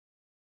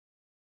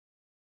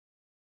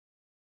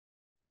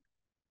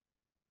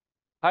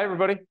Hi,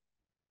 everybody.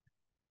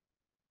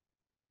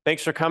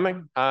 Thanks for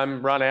coming.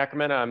 I'm Ron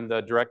Ackermann. I'm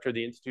the director of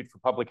the Institute for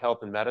Public Health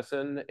and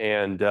Medicine.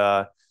 And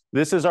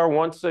this is our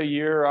once a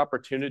year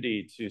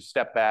opportunity to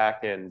step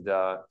back and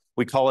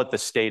we call it the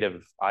State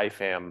of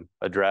IPHAM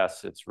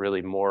address. It's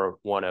really more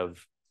one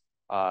of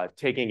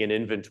taking an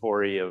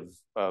inventory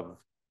of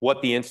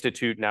what the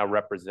Institute now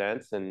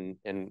represents and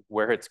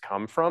where it's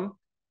come from.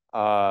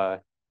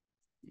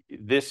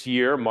 This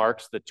year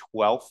marks the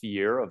 12th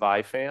year of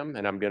IPHAM,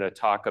 and I'm going to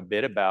talk a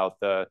bit about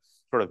the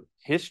sort of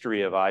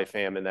history of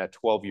IPHAM in that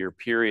 12-year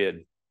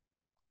period.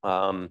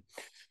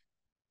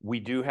 We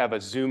do have a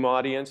Zoom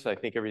audience. I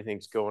think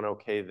everything's going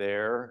okay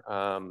there.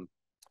 I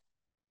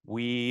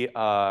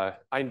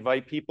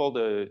invite people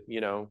to,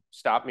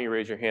 stop me,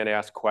 raise your hand,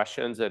 ask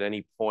questions at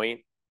any point.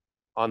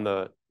 On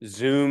the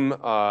Zoom,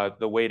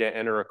 the way to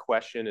enter a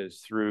question is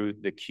through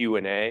the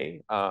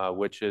Q&A,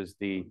 which is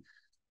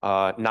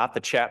not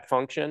the chat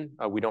function.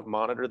 We don't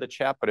monitor the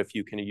chat, but if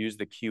you can use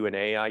the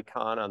Q&A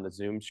icon on the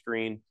Zoom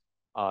screen,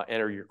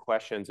 enter your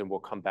questions, and we'll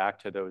come back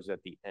to those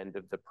at the end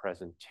of the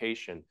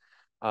presentation.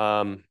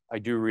 I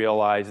do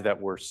realize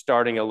that we're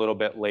starting a little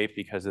bit late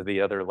because of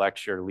the other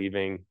lecture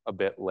leaving a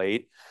bit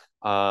late.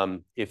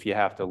 If you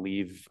have to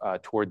leave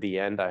toward the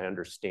end, I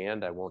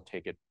understand. I won't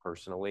take it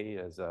personally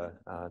as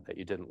that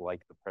you didn't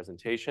like the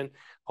presentation,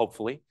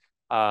 hopefully.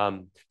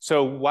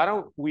 So why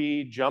don't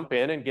we jump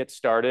in and get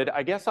started?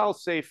 I guess I'll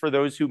say for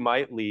those who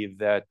might leave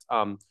that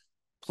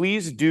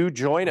please do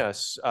join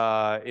us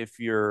if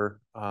you're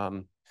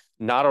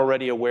not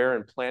already aware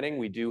and planning.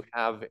 We do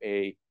have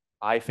a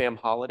IPHAM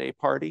holiday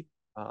party.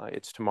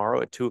 It's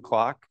tomorrow at 2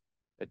 o'clock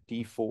at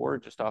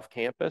D4, just off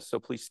campus. So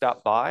please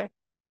stop by.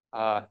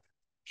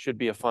 Should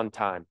be a fun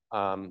time.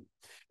 All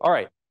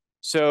right.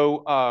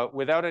 So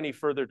without any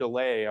further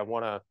delay, I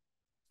want to,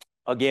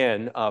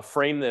 again,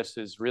 frame this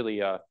as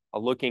really a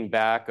looking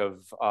back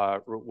of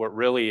what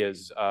really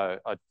is,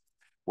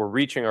 we're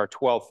reaching our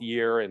 12th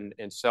year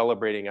and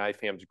celebrating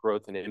IPHAM's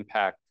growth and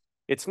impact.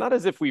 It's not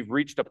as if we've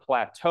reached a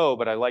plateau,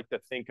 but I like to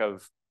think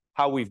of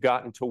how we've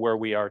gotten to where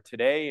we are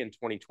today in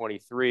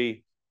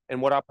 2023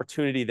 and what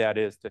opportunity that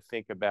is to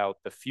think about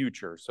the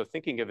future. So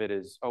thinking of it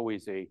as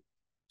always a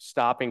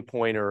stopping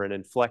point or an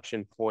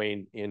inflection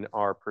point in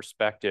our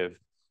perspective.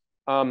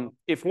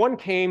 If one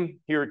came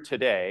here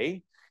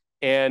today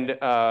and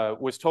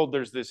was told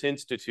there's this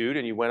institute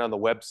and you went on the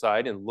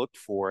website and looked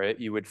for it,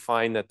 you would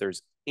find that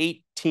there's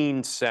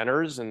 18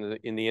 centers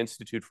in the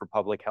Institute for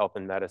Public Health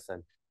and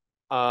Medicine.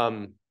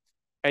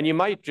 And you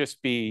might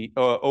just be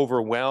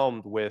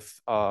overwhelmed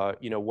with,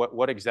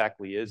 what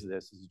exactly is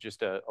this? Is it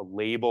just a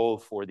label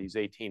for these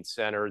 18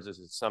 centers? Is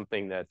it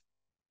something that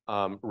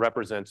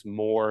represents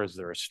more? Is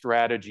there a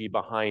strategy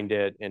behind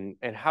it?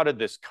 And how did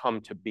this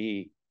come to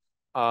be?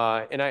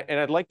 And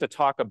I'd like to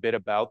talk a bit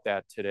about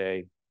that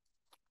today.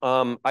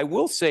 I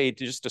will say,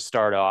 just to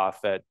start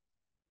off, that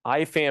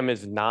IPHAM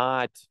is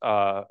not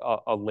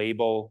a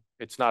label.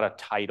 It's not a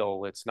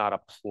title. It's not a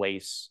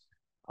place.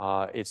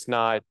 It's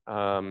not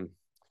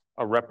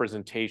a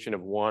representation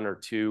of 1 or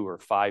 2 or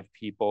 5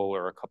 people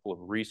or a couple of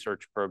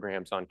research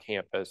programs on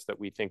campus that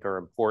we think are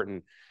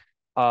important.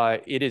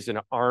 It is an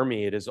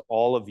army. It is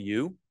all of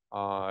you.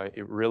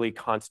 It really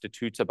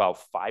constitutes about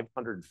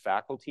 500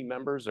 faculty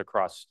members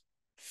across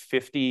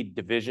 50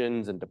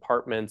 divisions and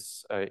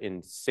departments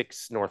in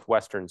 6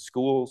 Northwestern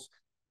schools,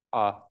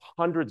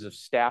 hundreds of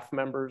staff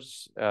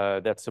members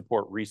that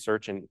support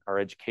research and our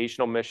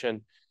educational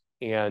mission,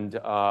 and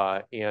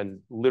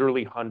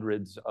literally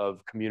hundreds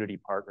of community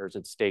partners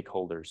and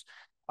stakeholders.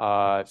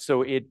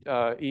 So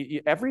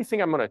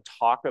everything I'm going to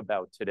talk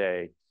about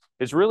today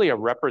is really a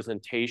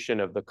representation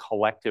of the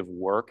collective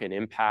work and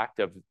impact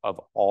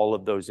of all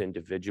of those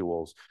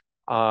individuals.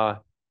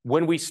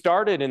 When we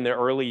started in the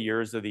early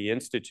years of the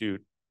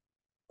Institute,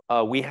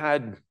 we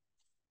had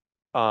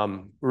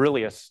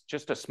really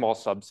just a small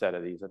subset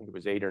of these. I think it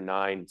was 8 or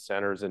 9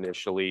 centers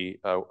initially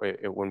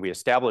when we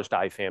established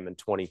IPHAM in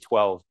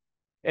 2012.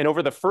 And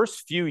over the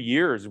first few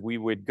years, we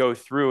would go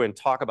through and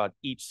talk about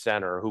each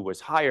center, who was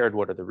hired,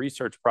 what are the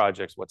research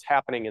projects, what's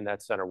happening in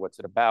that center, what's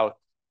it about.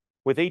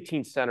 With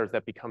 18 centers,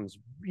 that becomes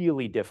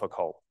really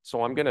difficult.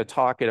 So I'm going to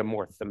talk at a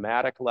more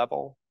thematic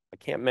level. I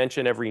can't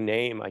mention every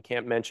name. I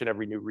can't mention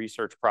every new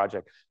research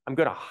project. I'm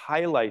going to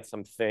highlight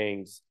some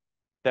things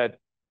that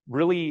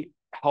really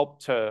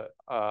help to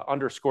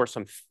underscore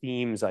some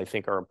themes I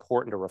think are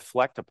important to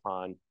reflect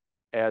upon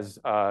as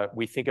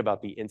we think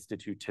about the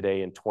Institute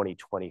today in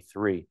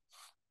 2023.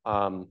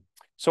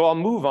 So I'll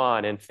move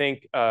on and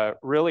think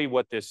really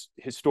what this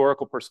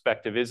historical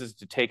perspective is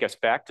to take us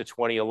back to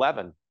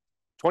 2011.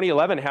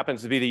 2011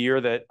 happens to be the year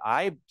that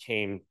I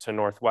came to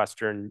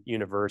Northwestern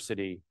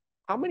University.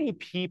 How many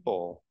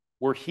people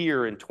were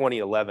here in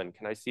 2011?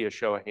 Can I see a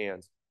show of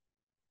hands?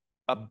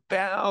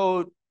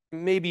 About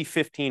maybe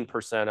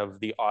 15% of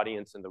the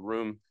audience in the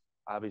room.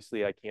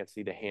 Obviously, I can't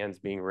see the hands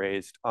being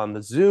raised on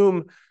the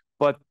Zoom,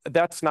 but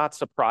that's not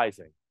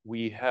surprising.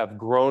 We have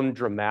grown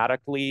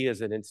dramatically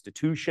as an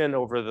institution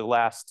over the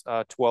last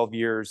 12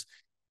 years,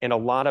 and a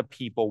lot of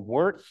people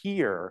weren't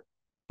here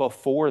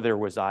before there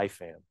was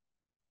IPHAM.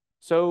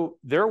 So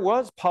there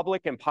was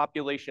public and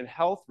population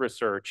health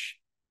research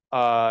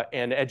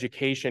and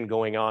education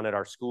going on at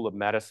our School of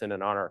Medicine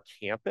and on our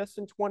campus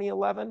in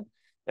 2011.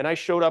 And I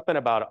showed up in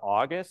about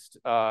August.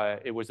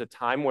 It was a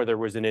time where there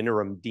was an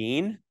interim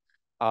dean.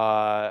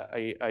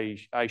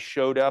 I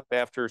showed up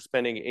after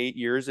spending 8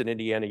 years at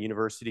Indiana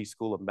University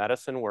School of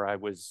Medicine, where I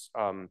was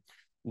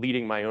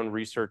leading my own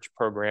research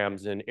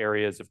programs in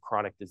areas of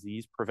chronic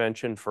disease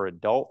prevention for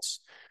adults.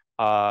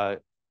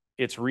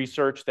 It's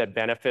research that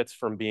benefits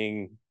from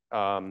being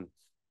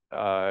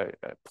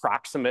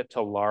proximate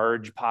to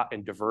large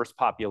and diverse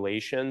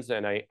populations.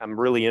 And I'm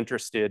really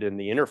interested in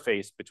the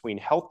interface between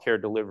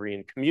healthcare delivery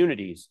and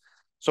communities.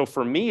 So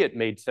for me, it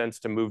made sense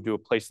to move to a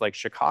place like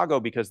Chicago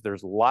because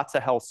there's lots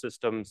of health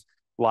systems,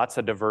 lots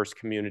of diverse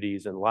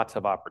communities, and lots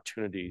of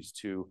opportunities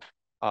to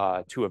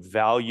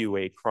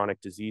evaluate chronic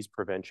disease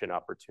prevention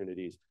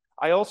opportunities.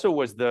 I also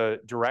was the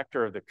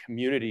director of the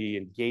community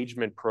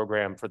engagement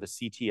program for the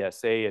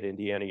CTSA at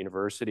Indiana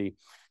University.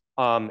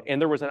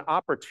 And there was an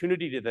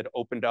opportunity that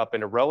opened up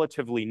in a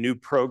relatively new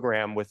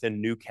program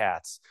within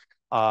NewCats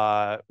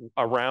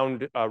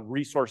around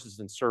resources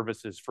and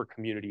services for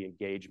community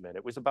engagement.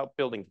 It was about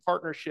building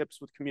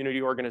partnerships with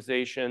community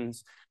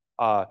organizations,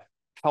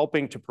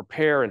 helping to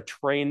prepare and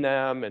train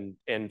them,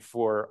 and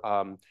for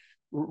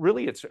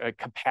really it's a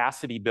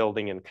capacity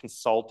building and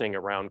consulting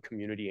around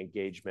community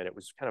engagement. It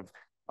was kind of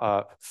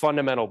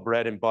fundamental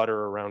bread and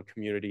butter around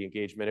community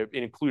engagement.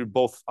 It included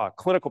both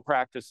clinical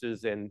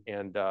practices and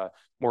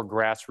more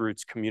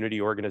grassroots community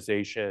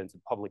organizations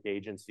and public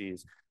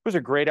agencies. It was a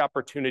great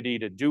opportunity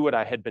to do what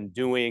I had been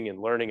doing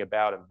and learning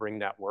about and bring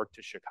that work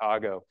to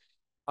Chicago.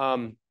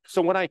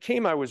 So when I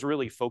came, I was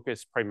really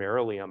focused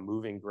primarily on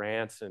moving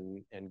grants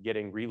and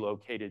getting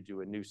relocated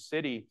to a new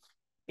city.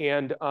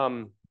 And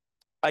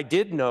I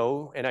did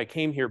know, and I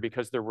came here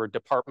because there were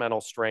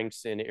departmental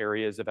strengths in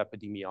areas of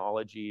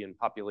epidemiology and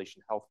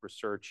population health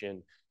research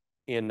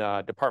in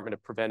Department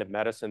of Preventive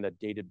Medicine that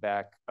dated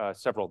back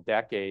several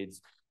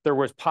decades. There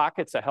was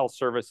pockets of health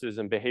services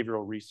and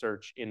behavioral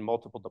research in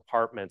multiple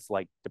departments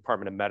like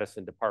Department of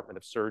Medicine, Department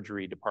of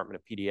Surgery, Department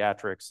of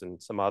Pediatrics,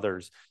 and some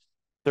others.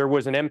 There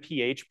was an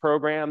MPH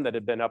program that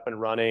had been up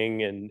and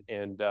running and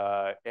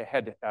it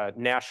had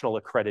national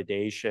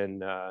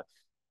accreditation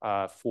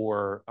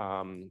for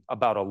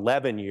about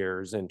 11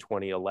 years in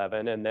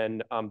 2011. And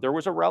then there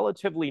was a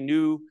relatively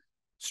new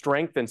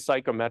strength in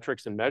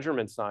psychometrics and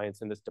measurement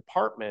science in this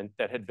department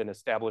that had been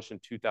established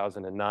in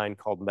 2009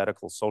 called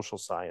Medical Social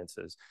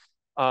Sciences.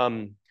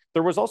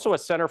 There was also a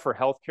Center for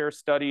Healthcare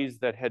Studies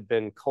that had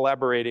been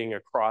collaborating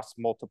across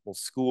multiple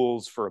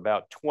schools for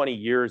about 20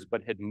 years,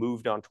 but had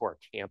moved onto our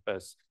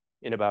campus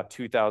in about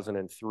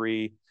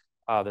 2003,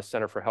 the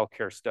Center for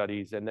Healthcare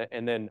Studies. And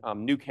then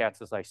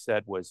NewCats, as I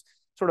said, was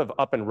sort of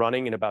up and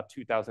running in about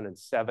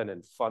 2007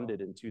 and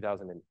funded in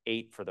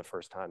 2008 for the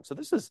first time. So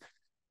this is,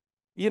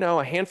 you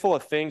know, a handful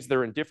of things.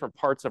 They're in different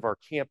parts of our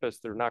campus.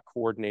 They're not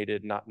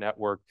coordinated, not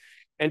networked.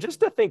 And just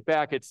to think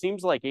back, it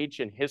seems like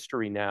ancient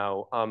history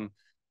now.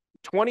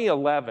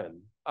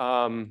 2011,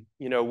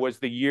 you know, was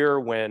the year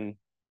when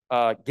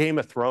Game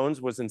of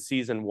Thrones was in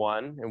season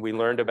 1, and we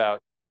learned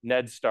about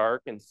Ned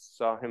Stark and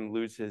saw him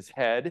lose his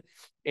head,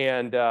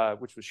 and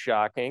which was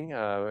shocking.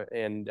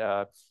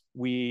 The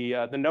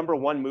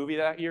 #1 movie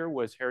that year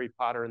was Harry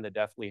Potter and the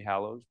Deathly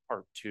Hallows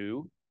Part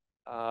 2.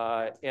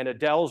 And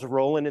Adele's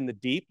Rollin' in the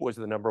Deep was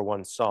the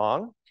 #1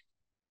 song.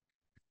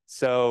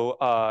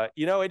 So,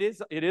 you know, it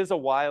is a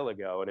while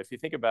ago. And if you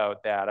think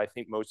about that, I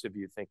think most of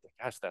you think,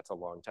 gosh, that's a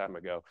long time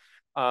ago.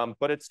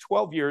 But it's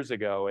 12 years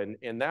ago.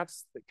 And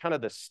that's kind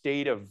of the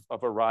state of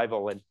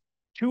arrival. And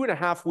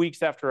 2.5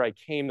 weeks after I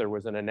came, there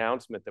was an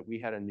announcement that we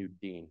had a new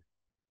dean.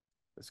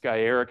 This guy,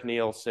 Eric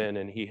Nielsen,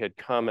 and he had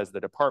come as the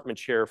department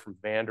chair from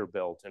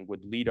Vanderbilt and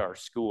would lead our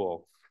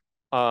school.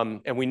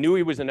 And we knew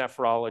he was a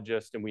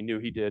nephrologist, and we knew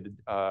he did,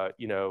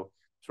 you know,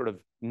 sort of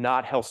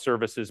not health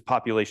services,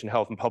 population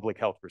health, and public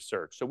health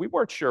research. So we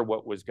weren't sure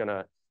what was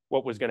gonna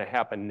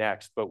happen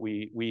next, but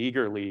we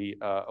eagerly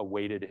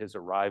awaited his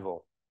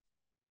arrival.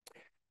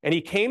 And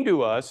he came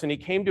to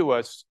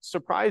us,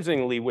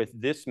 surprisingly with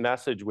this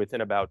message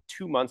within about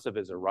 2 months of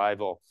his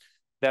arrival,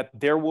 that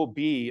there will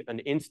be an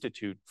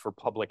institute for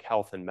public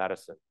health and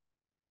medicine.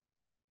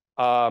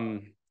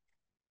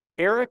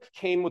 Eric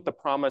came with the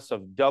promise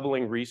of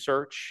doubling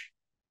research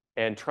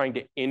and trying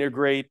to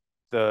integrate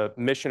the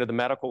mission of the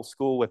medical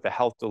school with the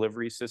health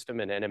delivery system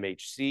and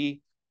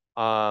NMHC.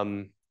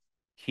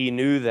 He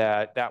knew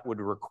that that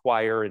would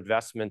require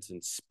investments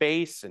in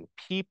space and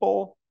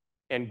people,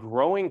 and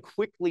growing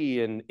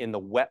quickly in the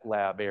wet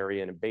lab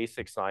area and in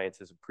basic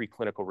sciences and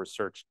preclinical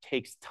research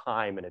takes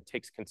time and it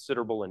takes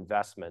considerable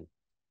investment.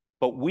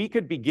 But we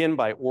could begin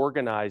by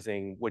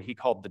organizing what he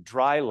called the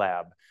dry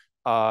lab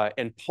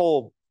and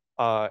pull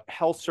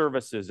health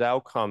services,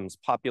 outcomes,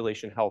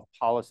 population health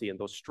policy, and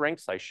those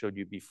strengths I showed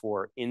you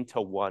before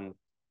into one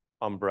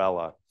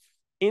umbrella.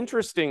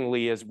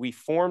 Interestingly, as we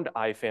formed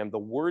IPHAM, the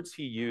words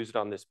he used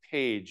on this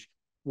page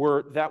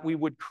were that we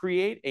would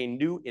create a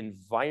new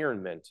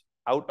environment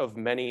out of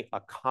many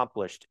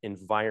accomplished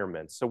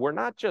environments. So we're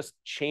not just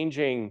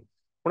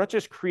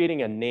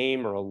creating a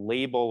name or a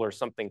label or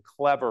something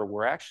clever.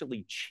 We're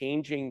actually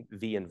changing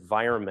the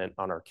environment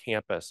on our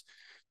campus.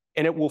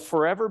 And it will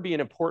forever be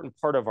an important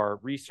part of our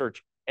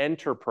research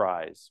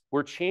enterprise.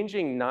 We're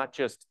changing not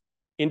just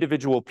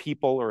individual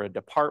people or a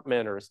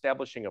department or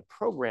establishing a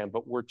program,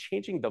 but we're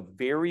changing the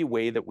very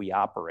way that we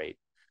operate.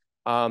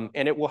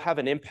 And it will have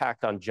an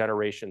impact on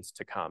generations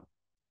to come.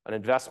 An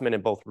investment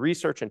in both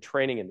research and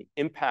training and the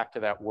impact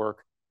of that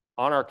work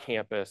on our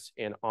campus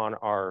and on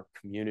our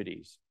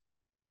communities.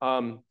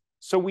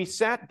 So we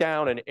sat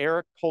down and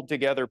Eric pulled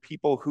together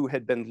people who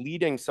had been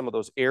leading some of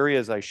those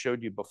areas I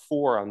showed you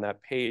before on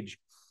that page.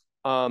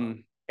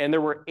 And there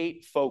were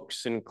 8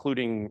 folks,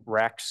 including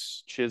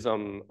Rex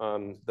Chisholm,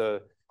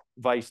 the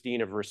Vice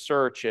Dean of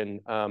Research,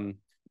 and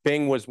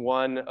Bing was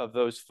one of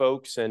those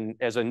folks. And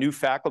as a new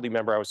faculty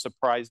member, I was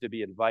surprised to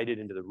be invited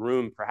into the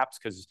room, perhaps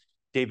because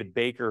David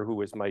Baker, who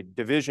was my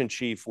division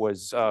chief,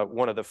 was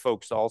one of the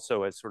folks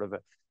also as sort of an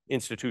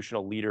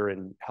institutional leader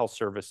in health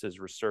services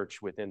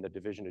research within the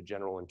Division of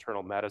General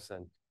Internal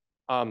Medicine.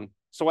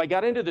 So I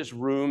got into this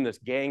room, this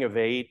gang of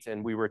 8,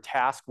 and we were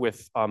tasked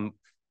with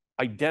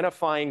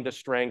identifying the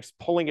strengths,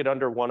 pulling it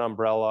under one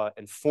umbrella,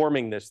 and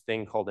forming this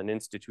thing called an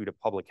Institute of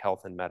Public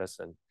Health and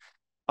Medicine,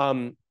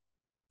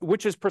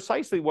 which is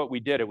precisely what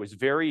we did. It was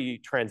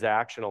very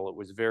transactional. It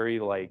was very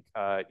like,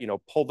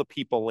 pull the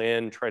people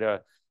in, try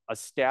to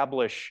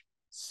establish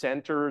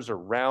centers or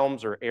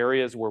realms or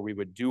areas where we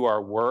would do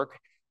our work,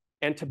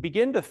 and to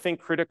begin to think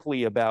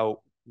critically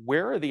about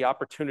where are the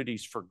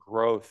opportunities for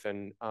growth.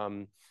 And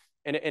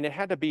it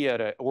had to be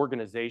at an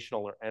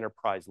organizational or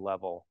enterprise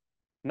level.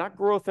 Not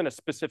growth in a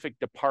specific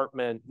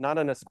department, not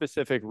in a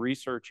specific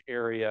research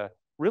area,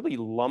 really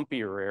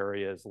lumpier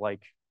areas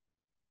like,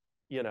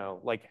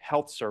 like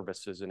health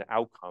services and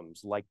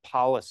outcomes, like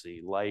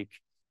policy, like,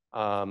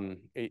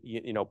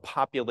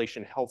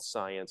 population health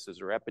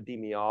sciences or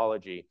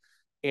epidemiology.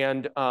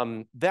 And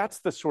that's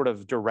the sort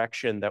of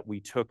direction that we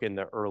took in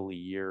the early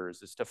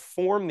years, is to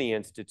form the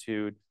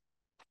Institute,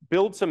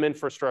 build some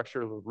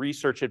infrastructure,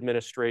 research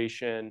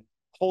administration,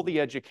 pull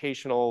the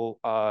educational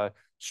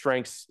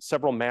strengths,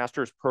 several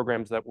master's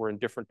programs that were in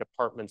different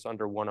departments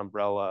under one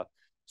umbrella,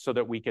 so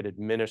that we could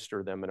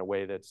administer them in a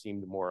way that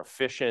seemed more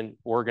efficient,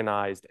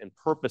 organized, and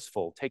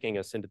purposeful, taking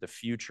us into the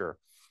future.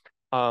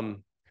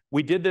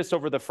 We did this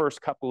over the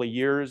first couple of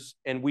years,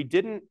 and we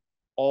didn't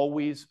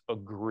always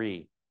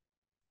agree.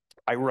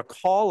 I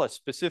recall a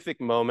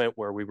specific moment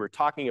where we were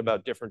talking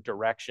about different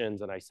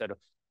directions, and I said,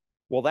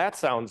 well, that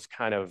sounds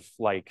kind of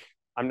like,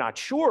 I'm not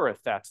sure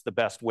if that's the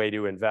best way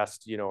to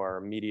invest, our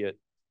immediate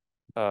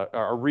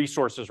our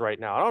resources right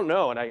now. I don't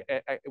know. And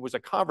it was a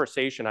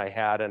conversation I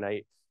had, and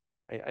I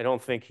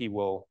don't think he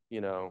will,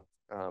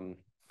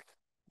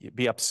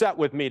 be upset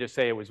with me to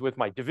say it was with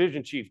my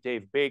division chief,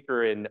 Dave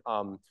Baker. And,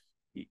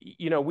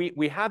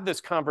 we had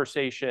this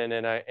conversation,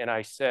 and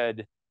I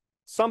said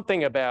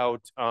something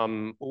about,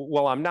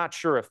 well, I'm not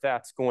sure if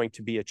that's going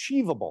to be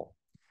achievable.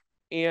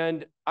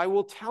 And I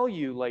will tell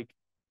you, like,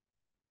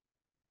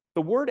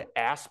 the word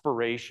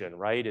aspiration,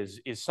 right,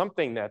 is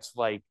something that's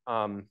like,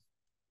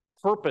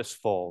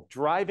 purposeful,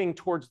 driving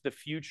towards the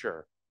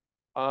future.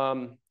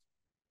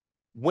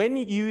 When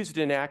used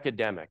in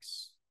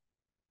academics,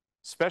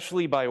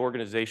 especially by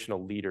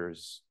organizational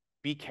leaders,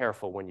 be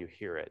careful when you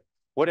hear it.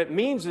 What it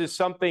means is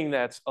something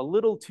that's a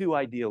little too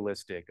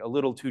idealistic, a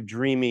little too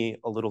dreamy,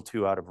 a little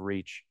too out of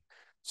reach.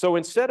 So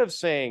instead of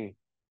saying,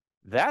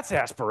 that's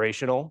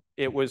aspirational,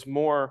 it was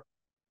more,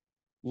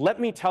 let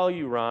me tell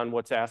you, Ron,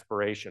 what's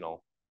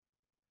aspirational.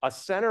 A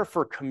center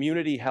for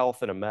community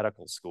health in a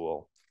medical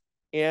school.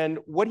 And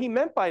what he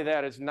meant by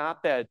that is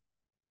not that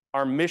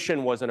our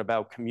mission wasn't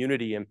about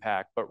community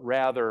impact, but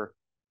rather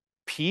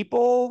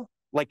people,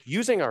 like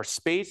using our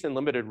space and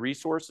limited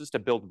resources to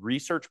build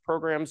research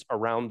programs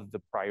around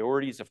the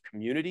priorities of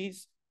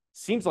communities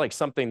seems like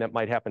something that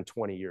might happen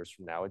 20 years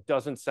from now. It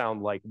doesn't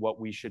sound like what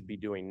we should be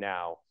doing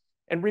now.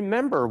 And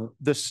remember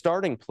the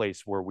starting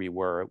place where we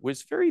were. It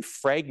was very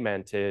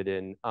fragmented,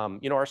 and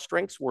our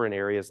strengths were in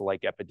areas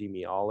like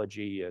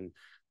epidemiology and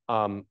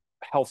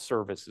health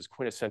services,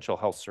 quintessential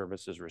health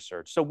services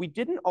research. So we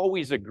didn't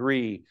always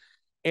agree.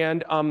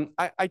 And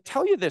I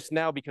tell you this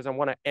now because I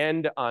want to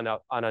end on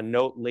a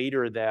note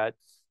later that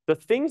the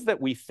things that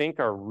we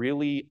think are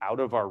really out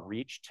of our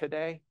reach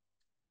today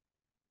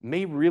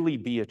may really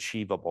be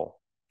achievable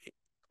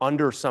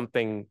under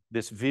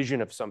this vision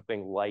of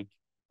something like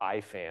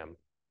IPHAM,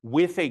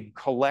 with a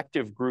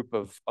collective group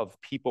of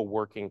people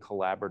working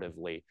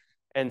collaboratively.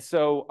 And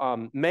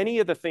so many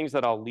of the things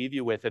that I'll leave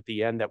you with at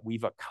the end that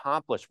we've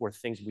accomplished were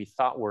things we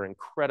thought were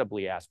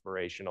incredibly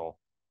aspirational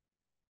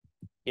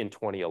in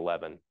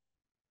 2011.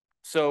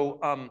 So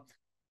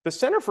the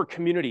Center for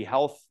Community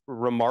Health,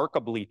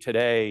 remarkably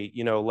today,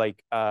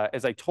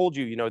 as I told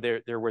you,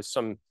 there was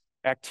some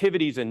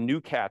activities in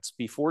NEWCATS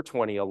before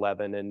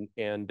 2011,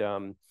 and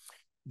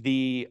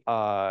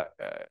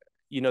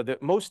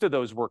most of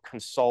those were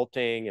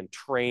consulting and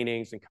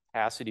trainings and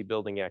capacity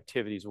building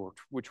activities,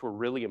 which were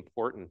really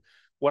important.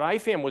 what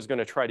IPHAM was going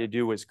to try to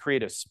do was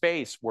create a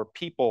space where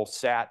people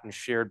sat and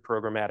shared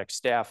programmatic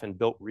staff and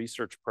built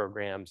research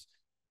programs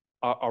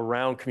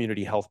around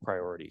community health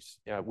priorities,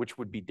 which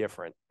would be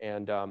different.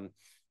 And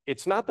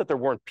it's not that there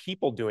weren't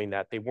people doing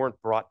that. They weren't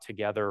brought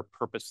together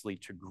purposely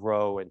to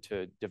grow and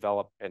to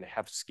develop and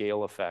have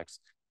scale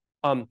effects.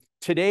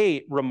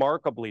 Today,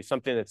 remarkably,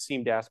 something that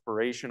seemed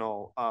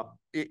aspirational,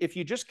 if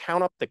you just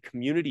count up the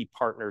community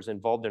partners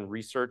involved in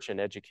research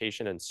and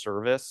education and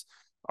service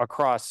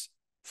across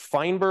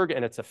Feinberg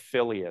and its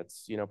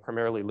affiliates,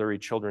 primarily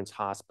Lurie Children's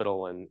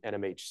Hospital and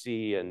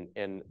NMHC,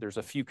 and there's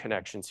a few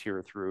connections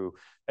here through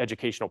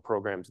educational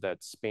programs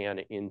that span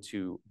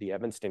into the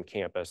Evanston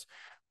campus.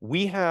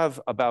 We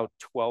have about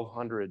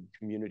 1,200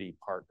 community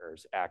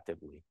partners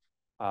actively.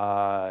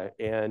 I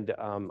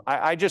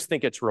just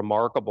think it's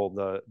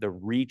remarkable the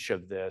reach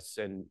of this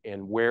and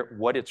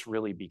what it's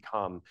really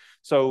become.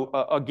 So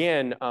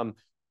again,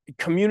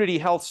 community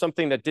health,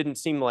 something that didn't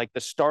seem like the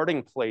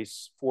starting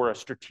place for a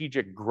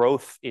strategic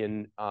growth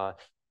in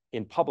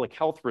public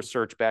health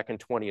research back in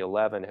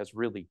 2011, has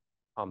really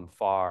come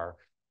far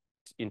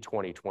in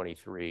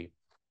 2023.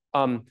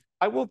 I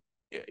will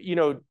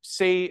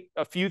say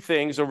a few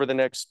things over the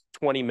next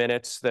 20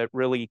 minutes that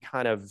really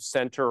kind of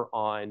center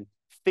on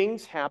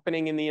things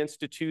happening in the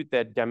Institute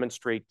that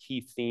demonstrate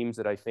key themes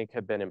that I think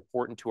have been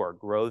important to our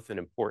growth and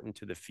important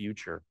to the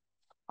future.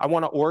 I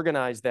want to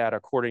organize that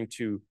according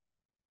to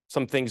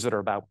some things that are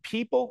about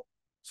people.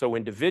 So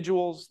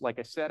individuals, like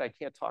I said, I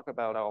can't talk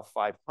about all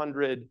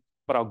 500,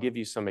 but I'll give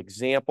you some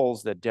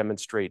examples that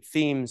demonstrate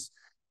themes.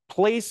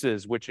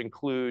 Places, which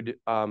include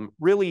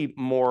really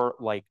more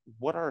like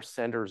what our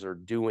centers are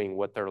doing,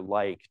 what they're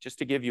like. Just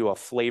to give you a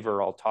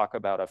flavor, I'll talk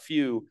about a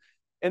few.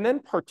 And then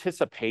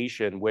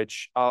participation,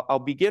 which I'll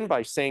begin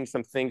by saying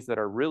some things that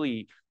are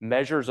really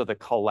measures of the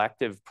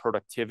collective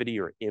productivity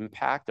or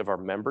impact of our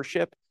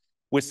membership,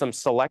 with some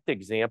select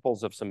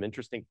examples of some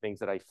interesting things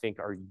that I think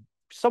are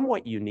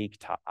somewhat unique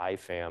to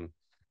IPHAM.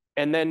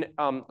 And then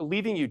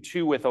leaving you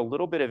too with a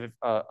little bit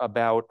of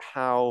about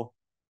how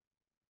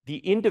the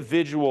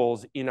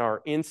individuals in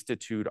our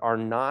institute are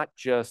not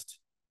just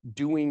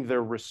doing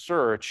their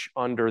research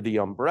under the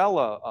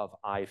umbrella of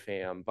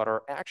IPHAM, but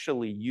are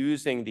actually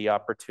using the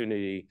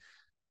opportunity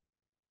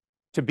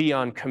to be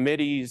on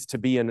committees, to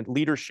be in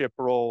leadership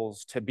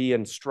roles, to be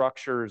in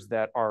structures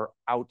that are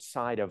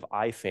outside of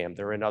IPHAM.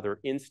 They're in other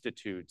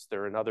institutes,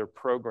 they're in other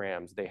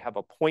programs, they have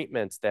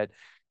appointments that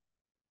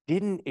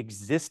didn't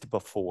exist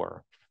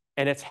before.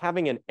 And it's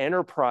having an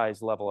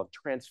enterprise level of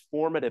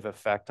transformative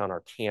effect on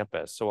our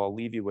campus. So I'll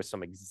leave you with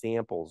some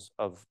examples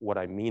of what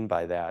I mean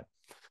by that.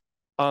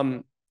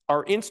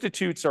 Our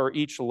institutes are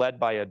each led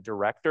by a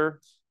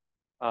director.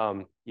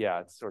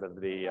 Yeah, it's sort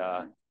of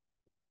the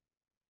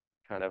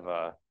kind of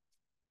a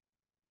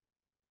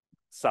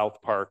South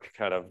Park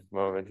kind of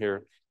moment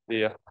here.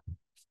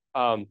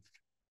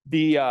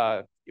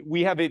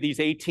 We have these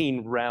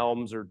 18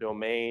 realms or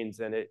domains,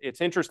 and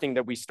it's interesting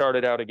that we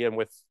started out again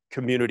with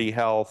community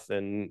health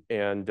and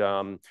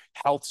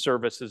health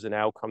services and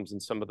outcomes in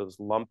some of those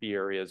lumpy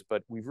areas,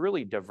 but we've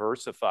really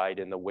diversified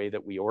in the way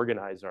that we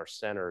organize our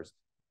centers.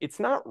 It's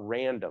not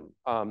random.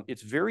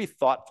 It's very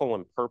thoughtful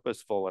and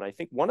purposeful, and I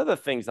think one of the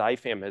things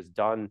IPHAM has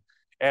done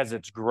as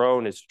it's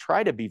grown is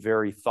try to be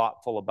very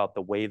thoughtful about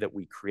the way that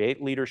we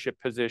create leadership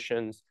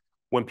positions.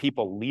 When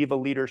people leave a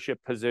leadership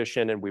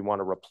position and we want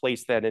to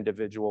replace that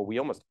individual, we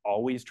almost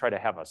always try to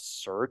have a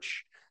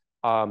search.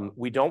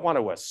 We don't want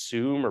to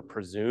assume or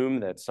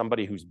presume that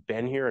somebody who's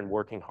been here and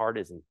working hard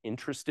isn't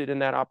interested in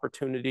that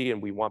opportunity,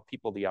 and we want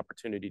people the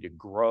opportunity to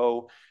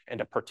grow and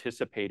to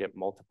participate at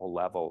multiple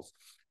levels.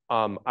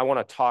 I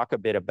want to talk a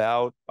bit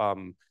about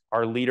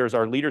our leaders.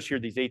 Our leaders here,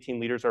 these 18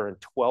 leaders, are in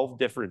 12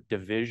 different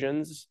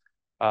divisions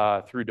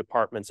through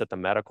departments at the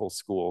medical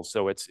school.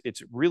 So it's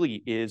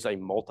really is a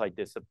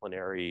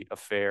multidisciplinary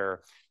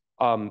affair.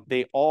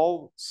 They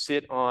all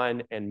sit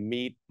on and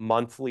meet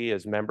monthly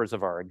as members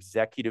of our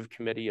executive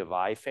committee of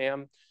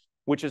IPHAM,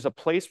 which is a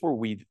place where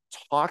we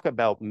talk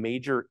about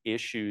major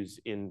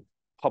issues in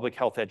public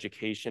health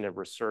education and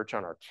research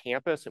on our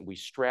campus, and we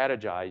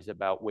strategize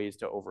about ways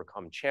to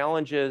overcome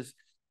challenges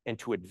and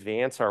to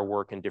advance our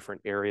work in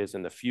different areas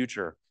in the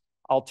future.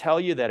 I'll tell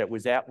you that it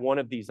was at one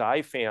of these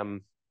IPHAM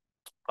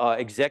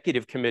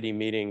executive committee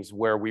meetings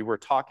where we were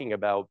talking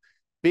about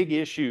big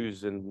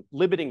issues and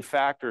limiting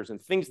factors and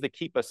things that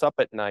keep us up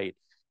at night.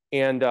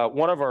 And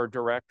one of our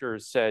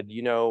directors said,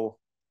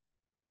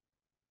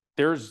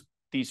 there's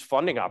these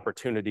funding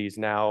opportunities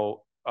now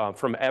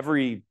from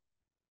every,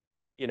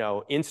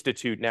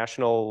 institute,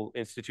 National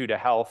Institute of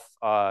Health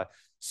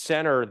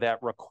center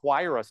that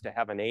require us to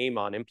have an aim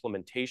on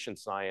implementation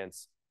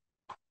science.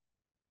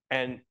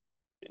 And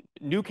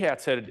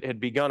NewCats had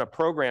begun a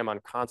program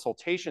on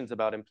consultations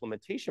about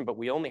implementation, but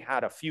we only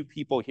had a few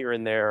people here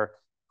and there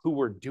who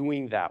were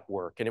doing that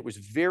work. And it was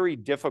very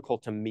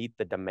difficult to meet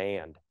the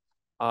demand.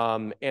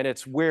 And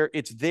it's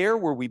there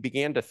where we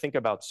began to think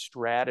about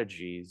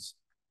strategies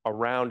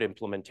around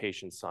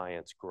implementation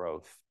science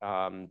growth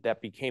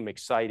that became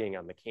exciting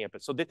on the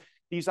campus. So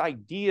these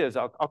ideas,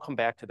 I'll come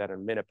back to that in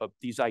a minute, but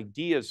these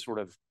ideas sort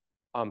of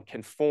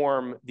can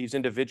form, these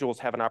individuals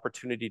have an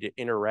opportunity to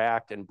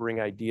interact and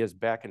bring ideas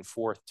back and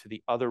forth to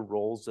the other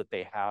roles that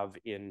they have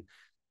in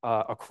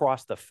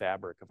across the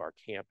fabric of our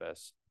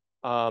campus.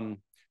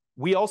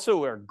 We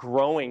also are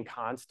growing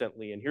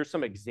constantly, and here's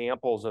some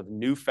examples of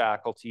new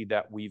faculty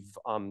that we've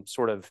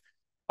sort of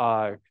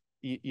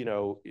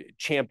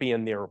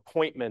champion their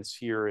appointments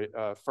here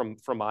from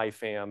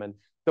IPHAM. And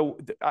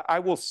I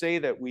will say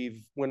that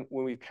when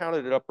we've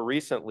counted it up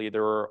recently,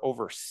 there are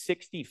over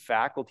 60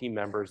 faculty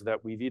members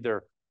that we've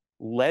either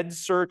led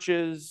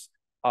searches,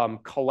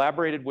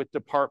 collaborated with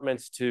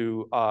departments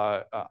to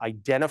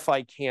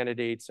identify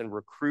candidates and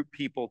recruit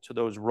people to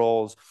those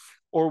roles,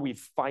 or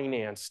we've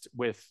financed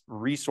with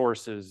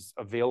resources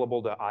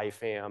available to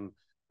IPHAM,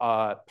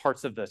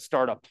 parts of the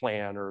startup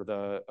plan or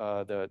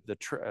the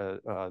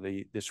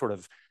sort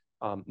of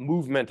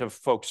movement of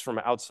folks from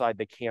outside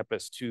the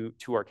campus to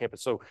our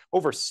campus. So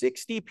over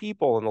 60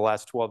 people in the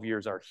last 12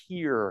 years are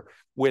here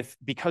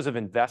because of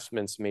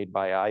investments made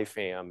by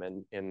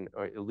IPHAM, and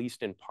at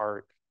least in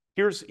part.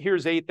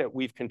 Here's 8 that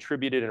we've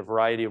contributed in a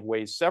variety of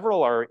ways.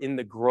 Several are in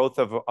the growth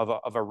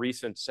of a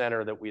recent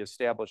center that we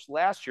established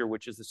last year,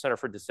 which is the Center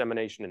for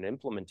Dissemination and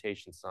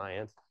Implementation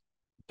Science.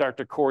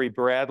 Dr. Corey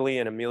Bradley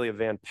and Amelia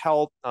Van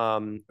Pelt,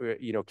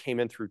 came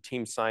in through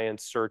team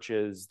science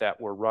searches that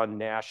were run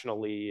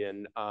nationally.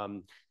 And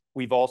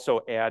we've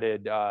also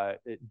added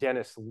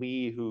Dennis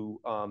Lee,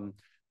 who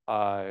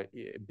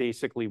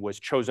basically was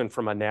chosen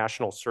from a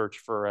national search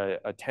for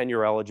a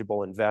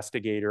tenure-eligible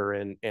investigator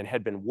and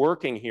had been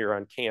working here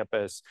on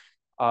campus,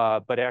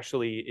 but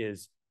actually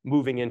is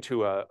moving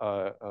into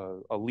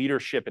a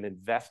leadership and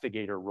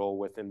investigator role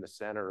within the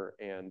center.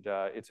 And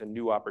it's a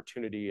new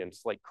opportunity and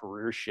slight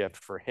career shift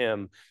for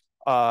him,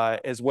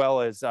 as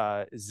well as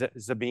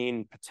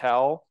Zabeen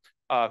Patel,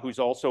 who's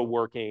also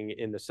working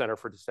in the Center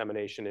for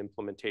Dissemination and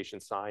Implementation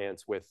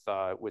Science with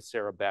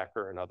Sarah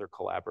Becker and other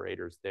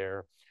collaborators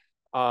there.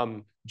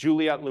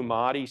 Juliette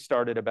Lumati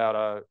started about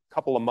a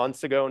couple of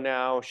months ago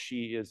now.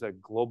 She is a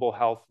global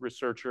health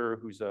researcher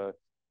who's a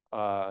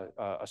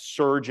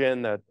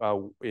surgeon that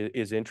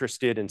is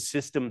interested in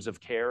systems of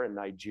care in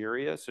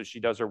Nigeria. So she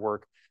does her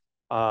work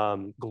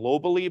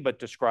globally, but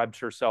describes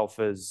herself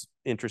as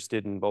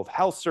interested in both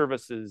health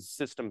services,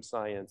 system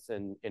science,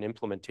 and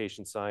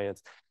implementation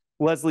science.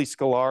 Leslie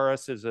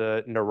Scalaris is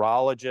a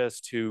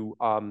neurologist who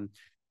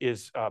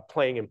is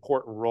playing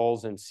important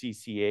roles in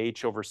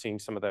CCH, overseeing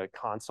some of the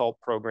consult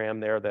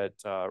program there that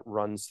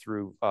runs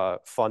through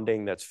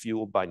funding that's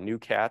fueled by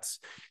NewCats,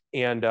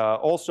 and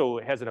also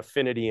has an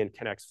affinity and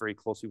connects very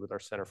closely with our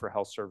Center for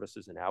Health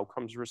Services and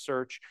Outcomes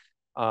Research.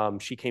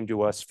 She came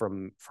to us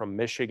from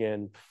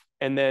Michigan.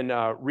 And then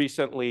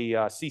recently,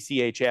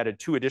 CCH added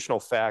 2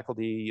 additional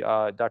faculty,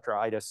 Dr.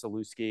 Ida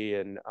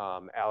Saluski and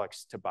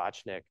Alex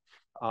Tabachnik.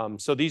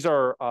 So these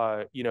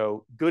are,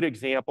 good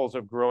examples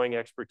of growing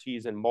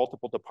expertise in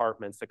multiple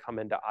departments that come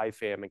into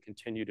IPHAM and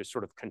continue to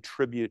sort of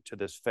contribute to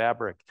this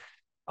fabric.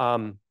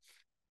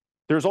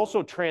 There's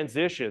also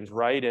transitions,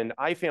 right? And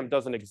IPHAM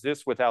doesn't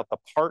exist without the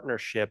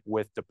partnership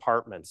with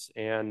departments.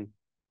 And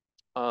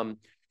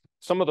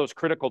some of those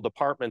critical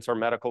departments are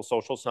Medical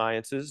Social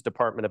Sciences,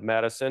 Department of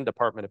Medicine,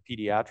 Department of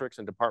Pediatrics,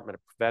 and Department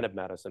of Preventive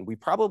Medicine. We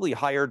probably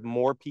hired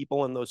more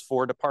people in those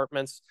 4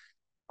 departments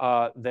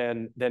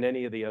than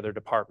any of the other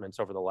departments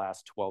over the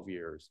last 12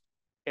 years.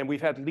 And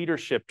we've had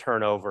leadership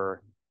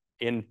turnover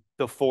in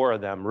the 4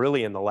 of them,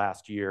 really in the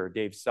last year.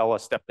 Dave Sella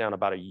stepped down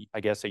about,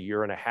 a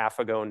year and a half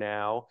ago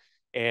now.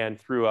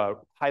 And through a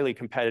highly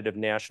competitive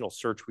national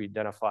search, we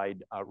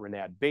identified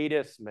Renad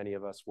Batis. Many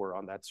of us were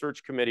on that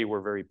search committee.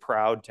 We're very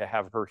proud to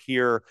have her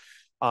here.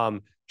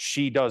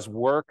 She does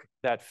work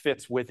that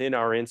fits within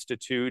our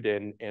institute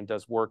and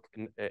does work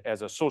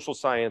as a social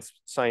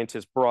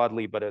scientist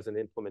broadly, but as an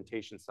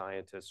implementation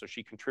scientist. So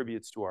she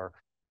contributes to our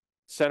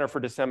Center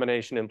for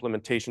Dissemination and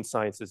Implementation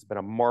Science. Has been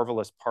a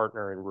marvelous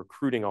partner in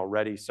recruiting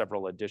already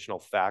several additional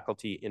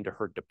faculty into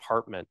her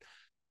department.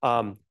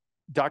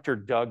 Dr.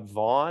 Doug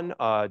Vaughn,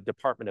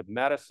 Department of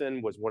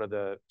Medicine, was one of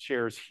the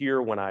chairs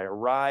here when I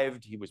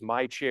arrived. He was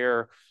my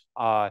chair.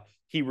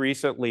 He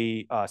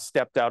recently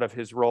stepped out of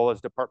his role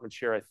as department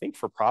chair, I think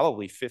for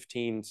probably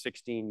 15,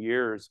 16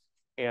 years,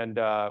 and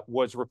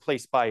was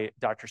replaced by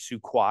Dr. Sue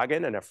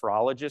Quaggan, a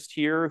nephrologist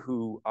here,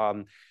 who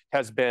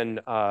has been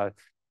a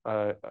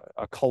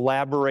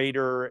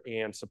collaborator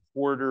and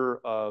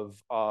supporter of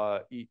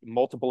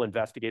multiple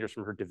investigators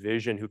from her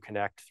division who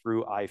connect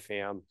through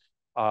IPHAM,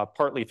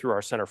 partly through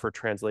our Center for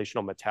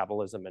Translational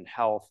Metabolism and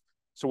Health.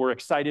 So we're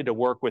excited to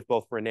work with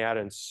both Renat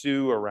and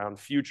Sue around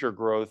future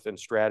growth and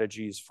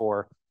strategies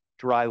for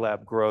dry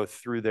lab growth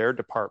through their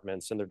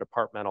departments and their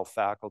departmental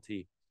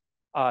faculty.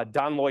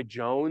 Don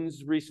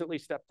Lloyd-Jones recently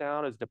stepped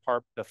down as the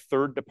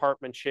 3rd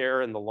department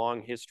chair in the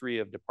long history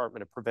of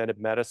Department of Preventive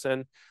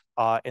Medicine.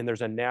 And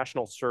there's a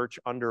national search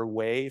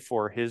underway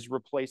for his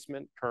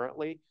replacement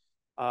currently.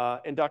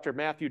 And Dr.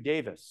 Matthew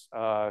Davis,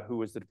 who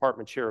was the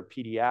department chair of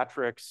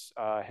pediatrics,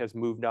 has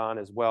moved on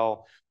as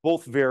well.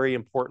 Both very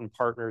important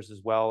partners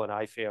as well in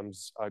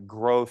IPHAM's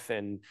growth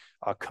and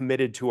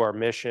committed to our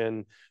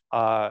mission.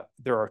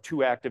 There are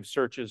 2 active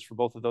searches for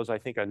both of those. I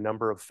think a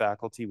number of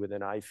faculty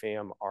within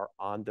IPHAM are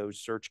on those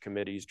search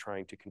committees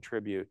trying to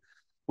contribute.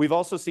 We've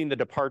also seen the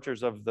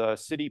departures of the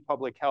City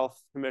Public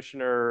Health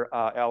Commissioner,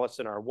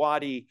 Allison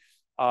Arwady,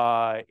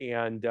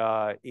 and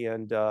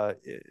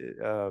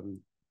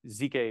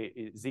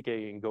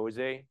Zike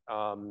Ngozi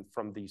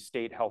from the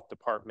State Health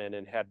Department,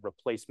 and had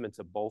replacements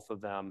of both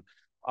of them,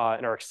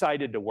 and are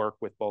excited to work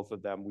with both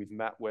of them. We've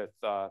met with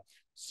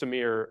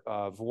Samir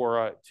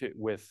Vora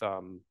with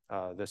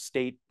the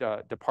State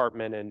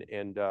Department,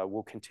 and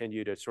we'll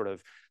continue to sort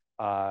of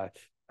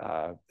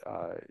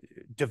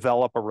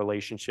develop a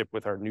relationship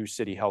with our new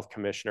City Health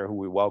Commissioner, who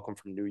we welcome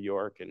from New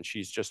York, and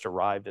she's just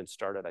arrived and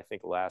started, I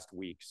think, last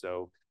week.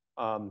 So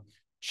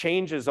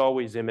change is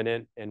always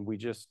imminent, and we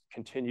just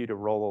continue to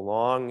roll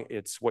along.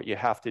 It's what you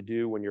have to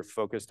do when you're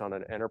focused on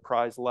an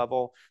enterprise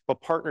level,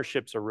 but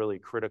partnerships are really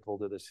critical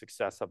to the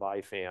success of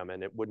IPHAM,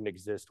 and it wouldn't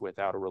exist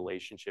without a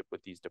relationship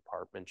with these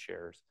department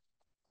chairs.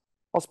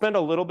 I'll spend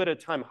a little bit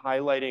of time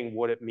highlighting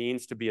what it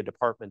means to be an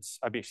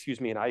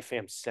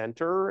IPHAM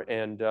center.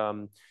 And,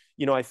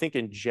 I think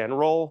in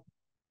general,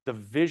 the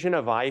vision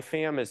of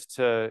IPHAM is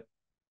to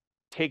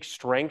take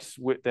strengths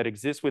that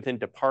exist within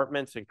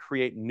departments and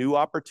create new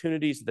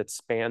opportunities that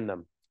span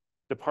them,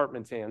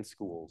 departments and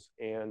schools.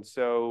 And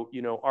so,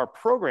 our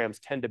programs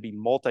tend to be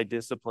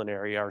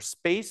multidisciplinary. Our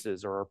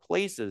spaces or our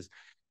places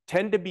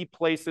tend to be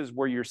places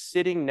where you're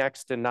sitting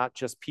next to not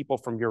just people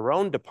from your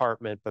own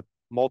department, but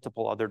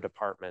multiple other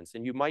departments.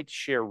 And you might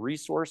share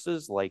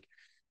resources like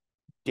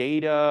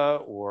data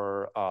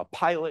or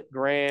pilot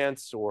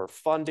grants or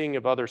funding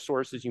of other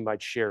sources. You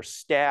might share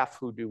staff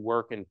who do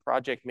work in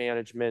project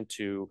management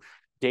to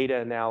data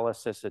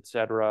analysis, et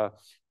cetera.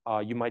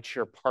 You might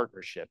share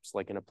partnerships,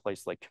 like in a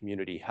place like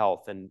community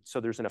health. And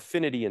so there's an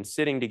affinity in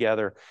sitting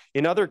together.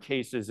 In other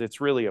cases, it's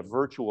really a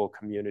virtual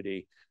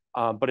community,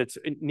 but it's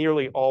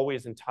nearly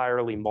always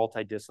entirely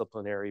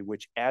multidisciplinary,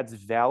 which adds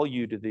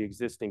value to the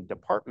existing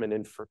department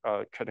and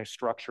kind of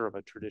structure of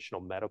a traditional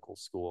medical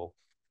school.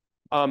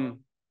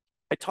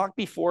 I talked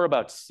before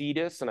about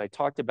CEDIS, and I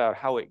talked about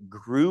how it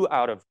grew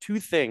out of 2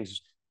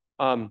 things.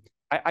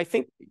 I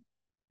think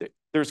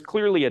there's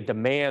clearly a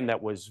demand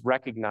that was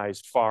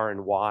recognized far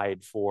and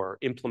wide for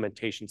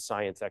implementation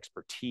science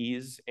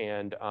expertise.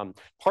 And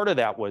part of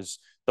that was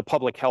the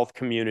public health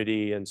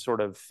community and sort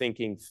of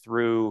thinking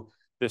through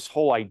this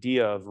whole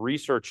idea of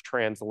research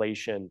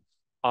translation.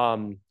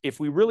 If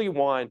we really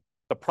want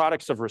the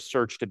products of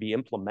research to be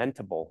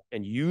implementable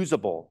and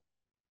usable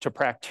to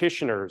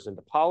practitioners and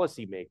to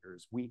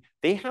policymakers,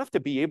 they have to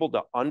be able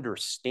to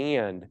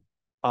understand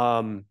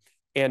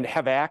and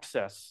have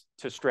access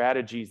to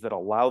strategies that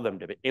allow them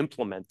to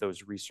implement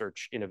those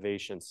research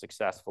innovations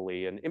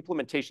successfully. And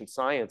implementation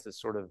science is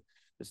sort of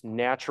this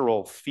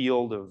natural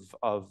field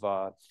of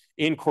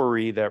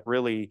inquiry that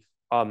really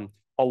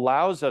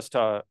allows us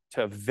to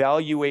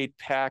evaluate,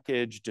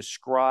 package,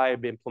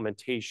 describe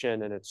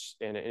implementation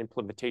and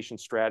implementation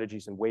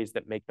strategies in ways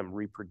that make them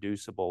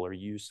reproducible or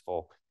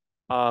useful.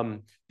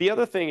 The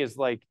other thing is,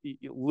 like,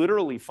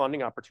 literally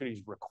funding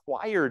opportunities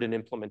required an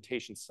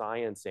implementation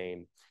science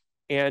aim.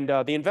 And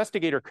the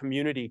investigator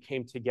community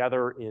came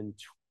together in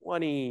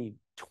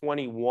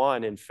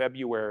 2021 in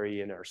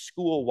February in our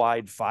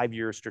school-wide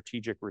 5-year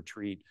strategic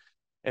retreat.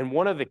 And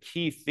one of the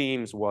key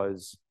themes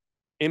was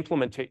 2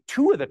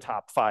 of the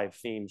top 5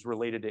 themes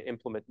related to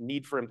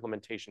need for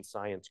implementation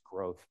science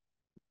growth.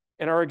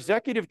 And our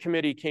executive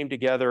committee came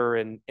together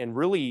and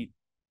really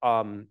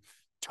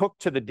took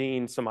to the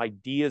dean some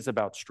ideas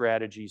about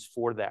strategies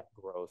for that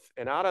growth.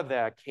 And out of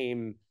that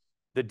came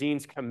the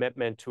dean's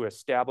commitment to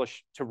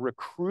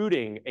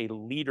recruiting a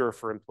leader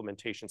for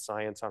implementation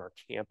science on our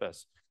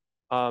campus.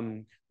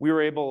 We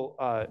were able,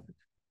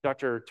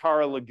 Dr.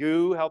 Tara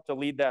Legoo helped to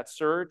lead that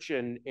search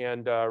and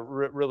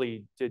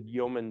really did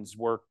yeoman's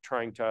work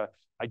trying to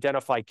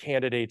identify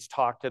candidates,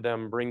 talk to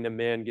them, bring them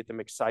in, get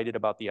them excited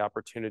about the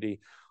opportunity.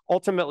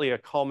 Ultimately,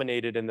 it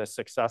culminated in the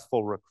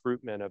successful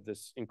recruitment of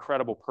this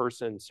incredible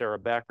person, Sarah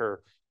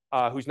Becker,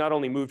 who's not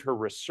only moved her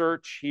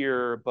research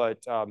here, but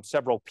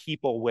several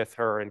people with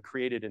her, and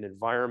created an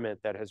environment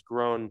that has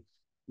grown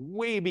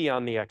way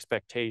beyond the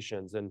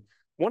expectations. And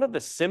one of the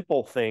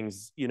simple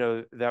things,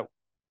 that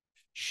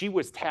she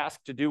was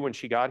tasked to do when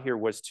she got here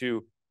was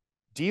to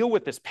deal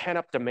with this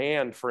pent-up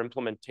demand for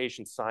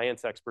implementation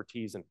science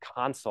expertise and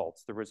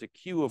consults. There was a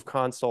queue of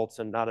consults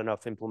and not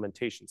enough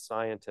implementation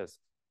scientists.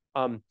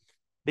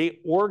 They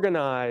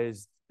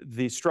organized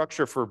the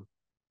structure for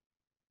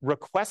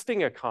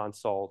requesting a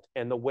consult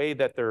and the way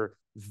that they're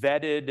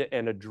vetted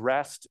and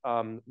addressed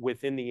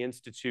within the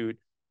Institute,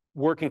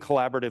 working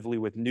collaboratively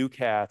with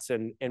NewCats,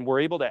 and we're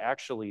able to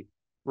actually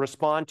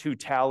respond to,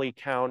 tally,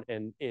 count,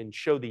 and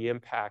show the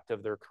impact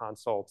of their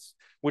consults,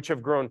 which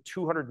have grown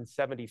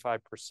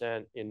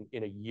 275% in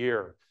a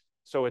year.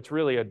 So it's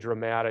really a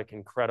dramatic,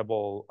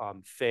 incredible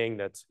thing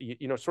that's,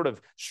 you know, sort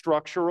of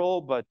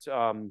structural, but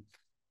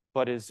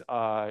is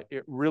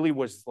it really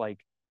was like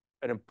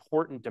an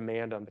important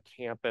demand on the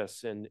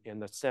campus, and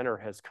the center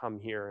has come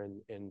here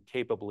and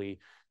capably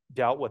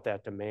dealt with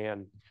that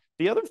demand.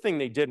 The other thing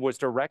they did was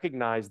to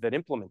recognize that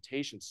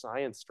implementation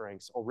science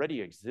strengths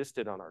already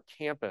existed on our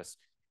campus.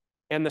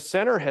 And the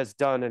center has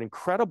done an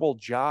incredible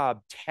job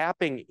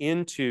tapping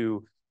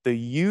into the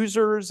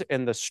users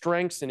and the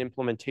strengths in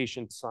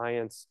implementation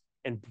science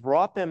and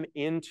brought them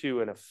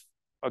into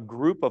a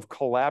group of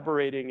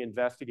collaborating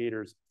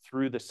investigators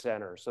through the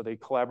center. So they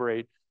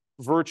collaborate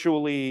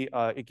virtually.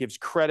 It gives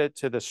credit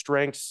to the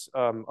strengths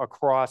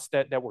across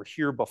that were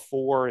here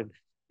before in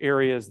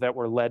areas that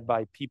were led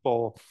by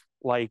people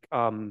like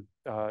I don't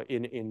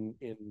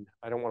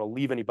want to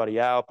leave anybody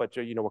out, but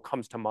you know, what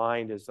comes to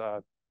mind is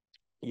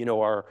you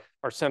know, our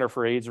Center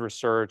for AIDS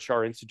Research,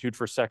 our Institute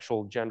for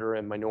Sexual, Gender,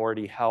 and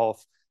Minority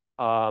Health,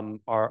 our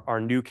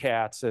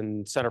NewCats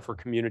and Center for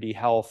Community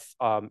Health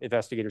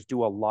investigators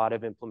do a lot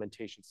of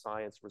implementation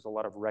science. There's a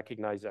lot of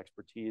recognized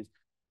expertise.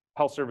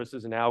 Health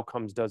Services and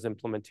Outcomes does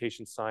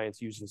implementation science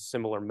using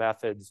similar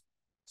methods.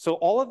 So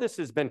all of this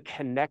has been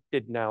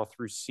connected now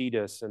through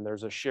CEDIS, and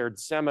there's a shared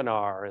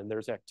seminar, and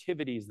there's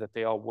activities that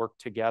they all work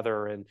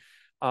together. And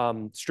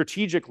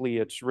strategically,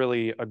 it's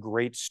really a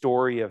great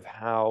story of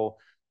how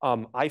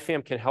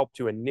IPHAM can help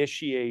to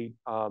initiate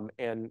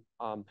and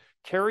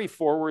carry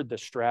forward the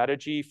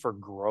strategy for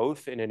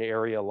growth in an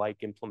area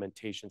like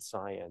implementation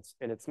science.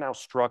 And it's now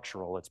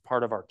structural. It's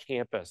part of our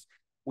campus.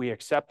 We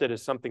accept it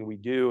as something we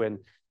do. And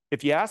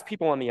if you ask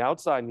people on the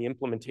outside in the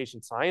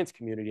implementation science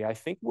community, I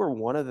think we're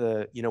one of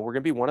the, you know, we're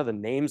going to be one of the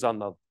names on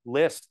the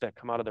list that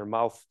come out of their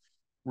mouth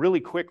really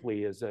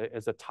quickly as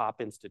a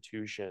top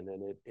institution.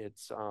 And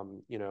it's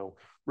you know,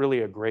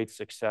 really a great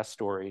success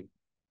story.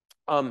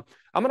 I'm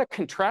going to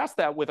contrast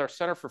that with our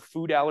Center for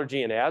Food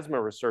Allergy and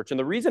Asthma Research. And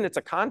the reason it's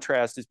a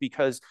contrast is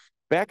because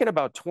back in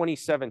about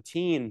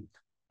 2017,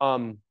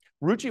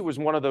 Ruchi was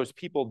one of those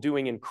people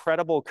doing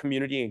incredible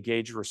community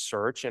engaged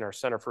research in our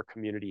Center for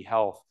Community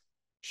Health.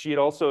 She had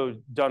also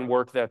done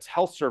work that's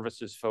health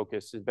services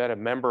focused, has been a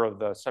member of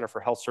the Center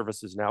for Health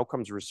Services and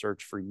Outcomes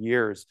Research for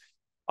years.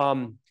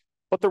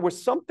 But there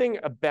was something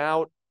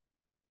about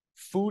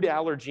food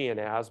allergy and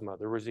asthma.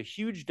 There was a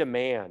huge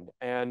demand.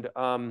 And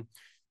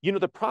you know,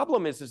 the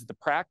problem is the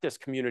practice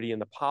community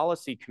and the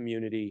policy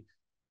community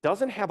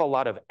doesn't have a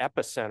lot of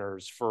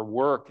epicenters for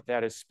work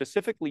that is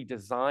specifically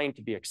designed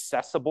to be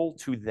accessible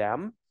to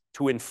them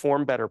to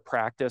inform better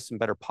practice and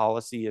better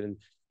policy in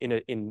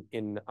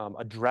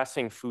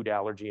addressing food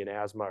allergy and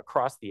asthma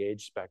across the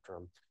age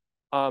spectrum.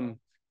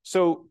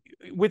 So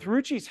with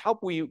Ruchi's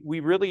help, we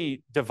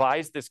really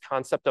devised this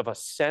concept of a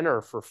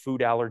center for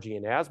food allergy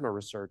and asthma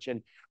research.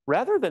 And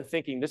rather than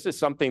thinking this is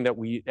something that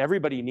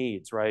everybody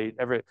needs, right?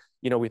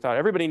 You know, we thought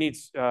everybody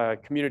needs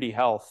community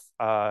health,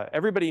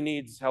 everybody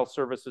needs health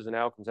services and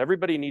outcomes,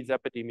 everybody needs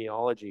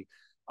epidemiology.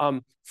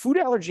 Food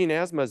allergy and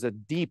asthma is a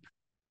deep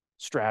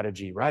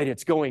strategy, right?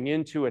 It's going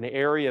into an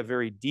area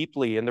very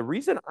deeply. And the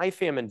reason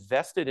IPHAM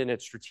invested in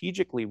it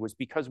strategically was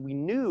because we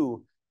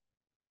knew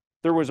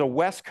there was a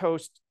West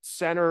Coast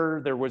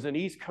center, there was an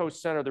East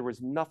Coast center, there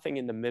was nothing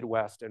in the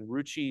Midwest, and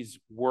Ruchi's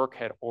work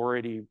had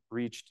already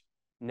reached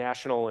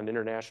national and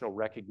international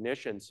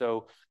recognition.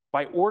 So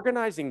by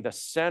organizing the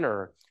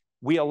center,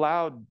 we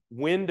allowed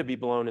wind to be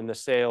blown in the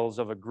sails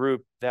of a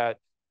group that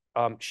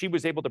she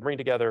was able to bring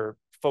together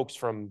folks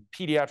from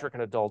pediatric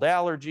and adult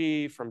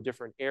allergy, from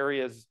different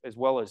areas, as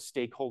well as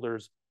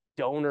stakeholders,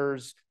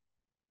 donors,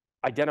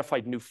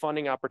 identified new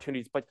funding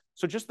opportunities. But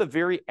so just the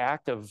very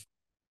act of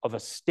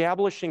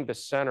establishing the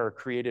center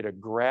created a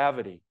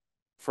gravity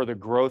for the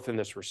growth in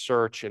this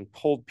research and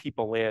pulled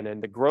people in.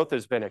 And the growth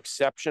has been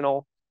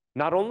exceptional.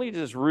 Not only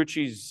does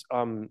Ruchi's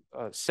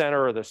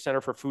center, or the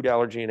Center for Food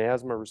Allergy and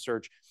Asthma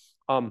Research,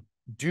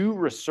 do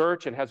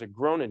research and has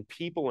grown in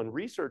people and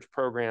research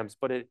programs,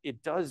 but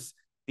it does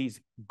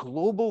these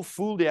global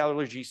food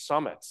allergy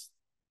summits,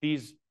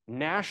 these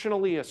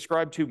nationally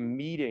ascribed to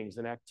meetings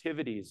and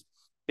activities.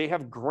 They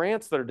have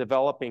grants that are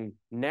developing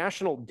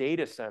national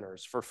data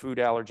centers for food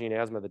allergy and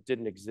asthma that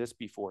didn't exist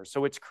before.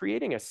 So it's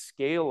creating a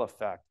scale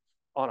effect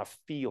on a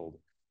field.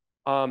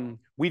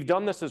 We've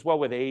done this as well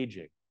with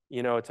aging.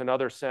 You know, it's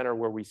another center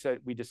where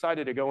we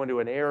decided to go into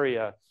an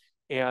area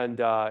and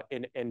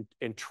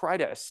try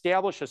to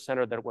establish a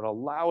center that would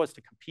allow us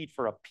to compete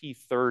for a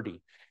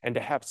P30 and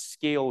to have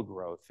scale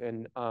growth.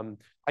 And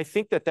I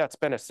think that that's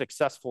been a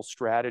successful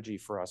strategy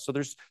for us. So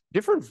there's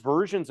different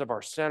versions of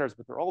our centers,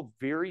 but they're all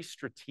very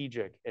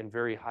strategic and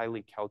very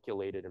highly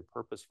calculated and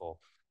purposeful.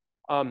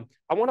 I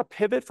want to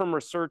pivot from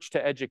research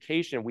to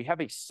education. We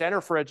have a Center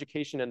for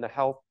Education in the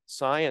Health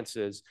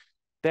Sciences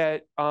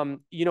that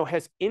you know,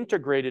 has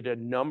integrated a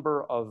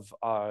number of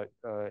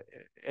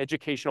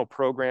educational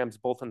programs,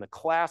 both in the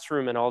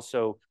classroom and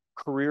also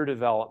career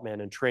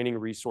development and training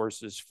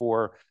resources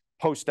for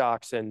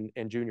postdocs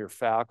and junior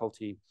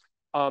faculty.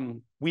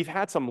 We've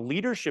had some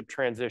leadership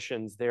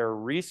transitions there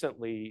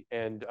recently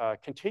and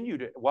continue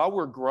to, while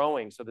we're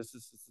growing. So this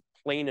is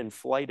plane and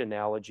flight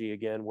analogy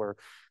again, where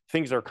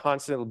things are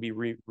constantly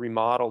being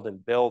remodeled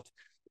and built.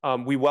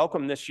 We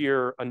welcome this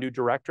year a new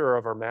director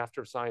of our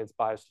Master of Science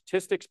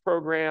Biostatistics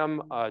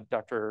program,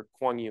 Dr.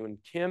 Kwang Yoon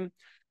Kim.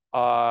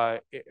 Our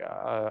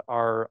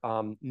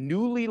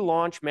newly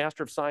launched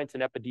Master of Science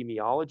in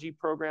Epidemiology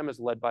program is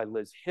led by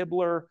Liz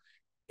Hibbler.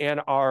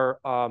 And our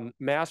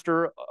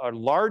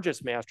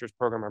largest master's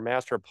program, our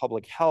Master of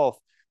Public Health,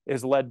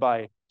 is led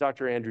by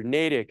Dr. Andrew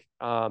Natick.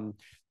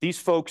 These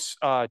folks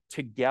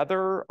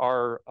together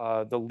are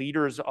the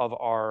leaders of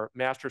our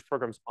master's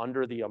programs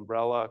under the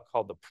umbrella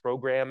called the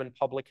Program in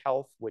Public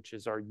Health, which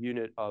is our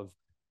unit of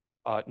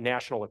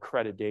national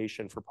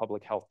accreditation for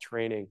public health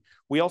training.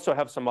 We also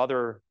have some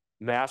other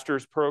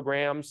master's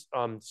programs,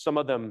 some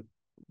of them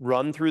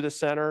run through the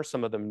center,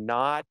 some of them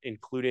not,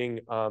 including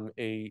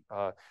a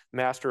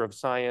Master of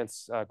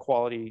Science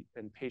Quality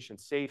and Patient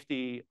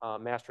Safety,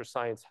 Master of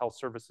Science Health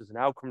Services and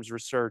Outcomes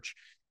Research,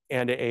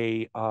 and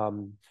a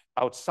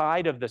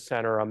outside of the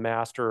center, a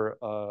master,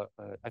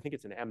 I think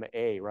it's an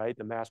MA, right?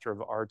 The Master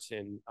of Arts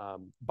in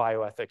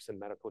Bioethics and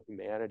Medical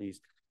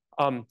Humanities.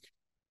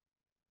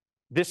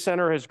 This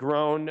center has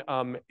grown.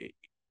 How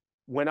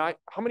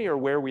many are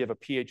aware we have a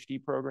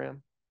PhD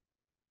program?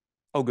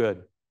 Oh,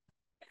 good.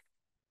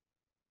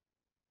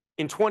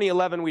 In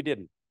 2011, we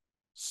didn't.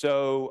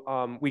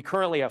 So we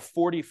currently have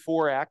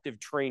 44 active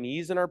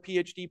trainees in our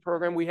PhD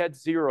program. We had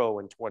 0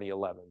 in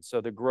 2011. So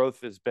the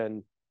growth has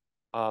been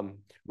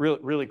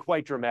really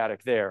quite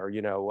dramatic there,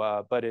 you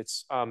know, but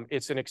it's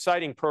an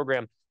exciting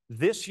program.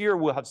 This year,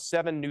 we'll have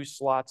 7 new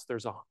slots.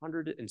 There's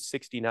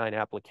 169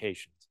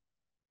 applications.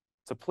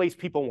 It's a place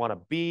people want to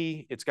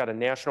be. It's got a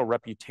national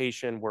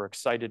reputation. We're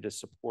excited to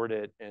support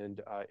it, and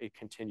it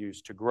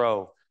continues to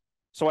grow.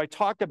 So I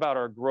talked about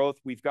our growth.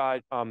 We've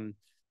got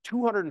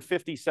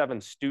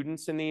 257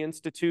 students in the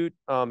Institute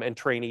and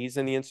trainees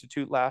in the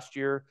Institute last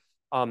year.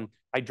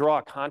 I draw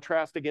a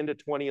contrast again to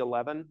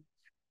 2011.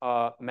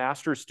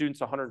 Master's students,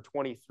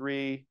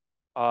 123 in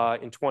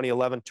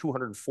 2011,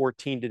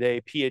 214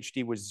 today.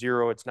 PhD was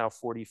 0, it's now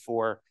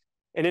 44.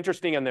 And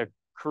interesting on the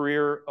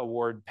career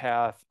award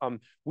path,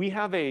 we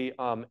have a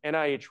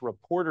NIH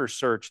reporter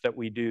search that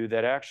we do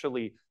that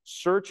actually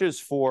searches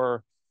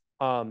for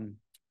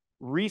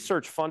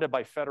research funded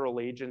by federal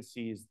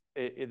agencies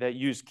that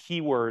use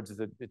keywords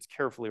that it's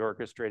carefully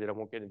orchestrated. I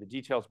won't get into the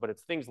details, but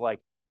it's things like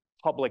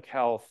public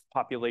health,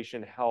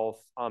 population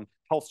health,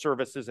 health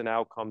services and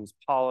outcomes,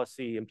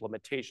 policy,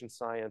 implementation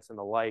science, and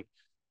the like.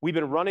 We've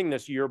been running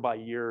this year by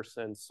year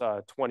since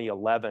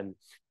 2011.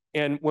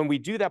 And when we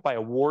do that by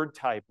award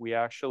type, we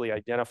actually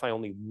identify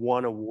only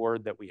 1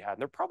 award that we had. And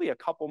there are probably a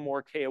couple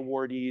more K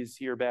awardees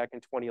here back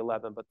in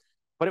 2011,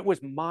 but it was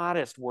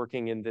modest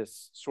working in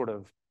this sort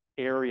of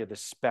area, the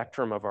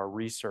spectrum of our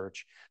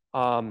research.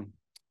 There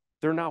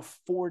are now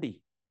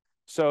 40.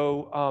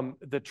 So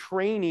the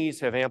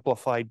trainees have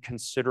amplified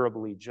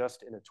considerably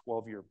just in a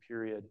 12-year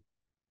period.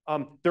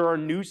 There are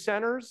new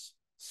centers.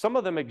 Some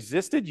of them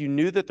existed. You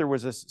knew that there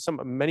was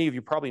many of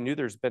you probably knew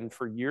there's been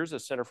for years a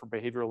Center for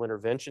Behavioral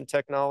Intervention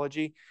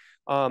Technology.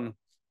 One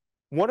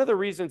of the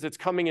reasons it's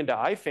coming into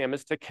IPHAM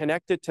is to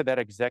connect it to that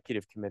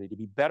executive committee, to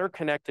be better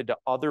connected to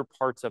other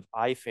parts of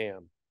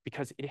IPHAM,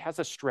 because it has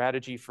a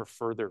strategy for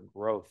further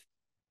growth.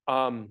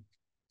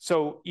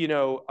 So, you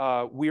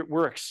know,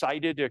 we're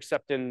excited to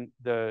accept in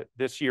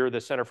this year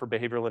the Center for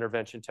Behavioral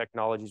Intervention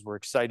Technologies. We're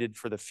excited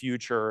for the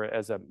future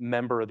as a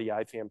member of the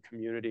IPHAM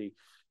community.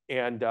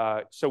 And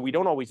so we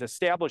don't always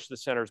establish the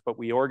centers, but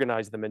we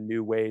organize them in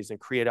new ways and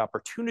create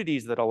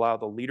opportunities that allow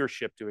the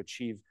leadership to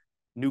achieve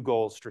new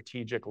goals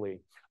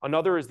strategically.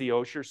 Another is the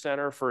Osher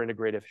Center for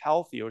Integrative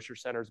Health. The Osher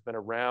Center has been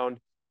around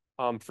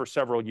for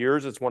several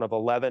years. It's one of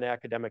 11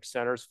 academic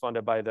centers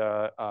funded by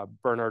the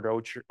Bernard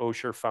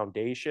Osher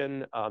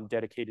Foundation,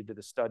 dedicated to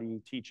the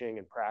study, teaching,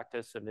 and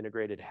practice of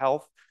integrative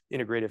health.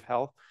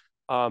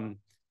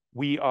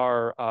 We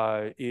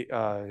are,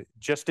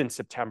 just in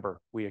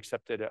September, we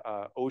accepted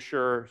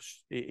Osher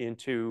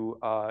into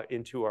our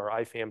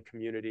IPHAM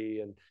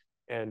community,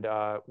 and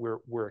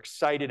we're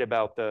excited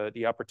about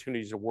the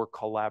opportunities to work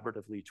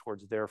collaboratively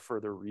towards their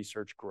further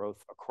research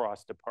growth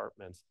across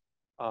departments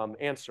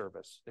and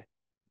service.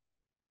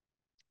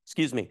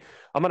 Excuse me.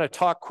 I'm going to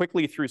talk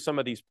quickly through some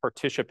of these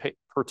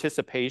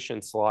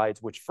participation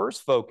slides, which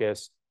first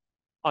focus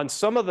on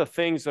some of the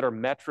things that are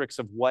metrics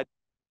of what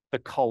the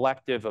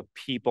collective of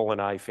people in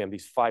IPHAM,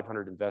 these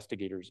 500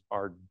 investigators,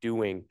 are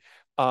doing.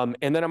 And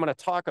then I'm going to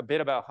talk a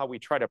bit about how we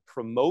try to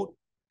promote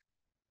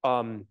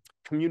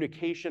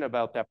communication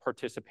about that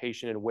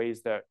participation in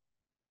ways that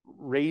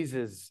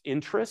raises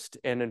interest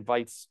and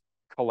invites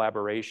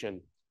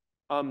collaboration.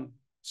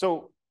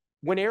 So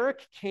when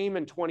Eric came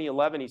in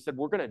 2011, he said,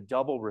 we're going to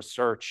double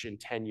research in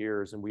 10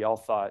 years. And we all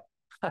thought,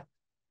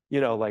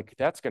 you know, like,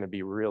 that's going to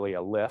be really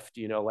a lift,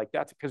 you know, like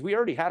that's because we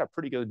already had a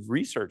pretty good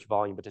research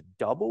volume, but to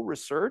double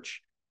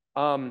research.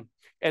 And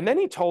then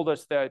he told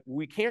us that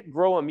we can't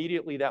grow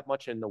immediately that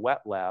much in the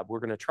wet lab. We're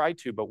going to try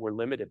to, but we're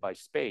limited by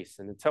space.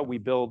 And until we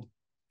build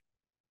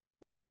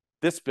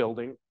this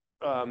building,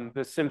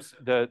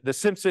 the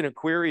Simpson and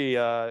Query,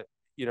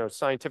 you know,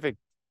 scientific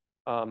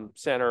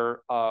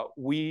center,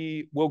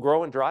 we will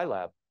grow in dry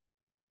lab.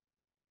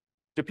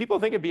 Do people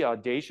think it'd be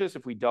audacious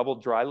if we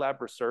doubled dry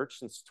lab research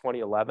since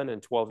 2011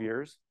 in 12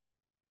 years?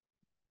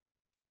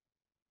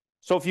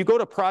 So if you go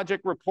to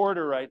Project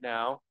Reporter right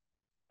now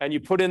and you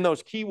put in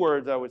those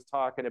keywords I was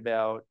talking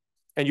about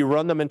and you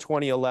run them in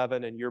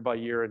 2011 and year by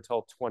year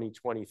until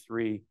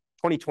 2023,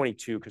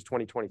 2022, because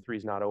 2023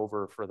 is not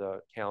over for the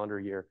calendar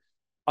year.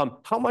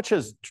 How much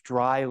has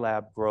dry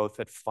lab growth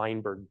at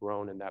Feinberg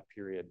grown in that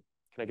period?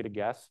 Can I get a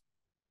guess?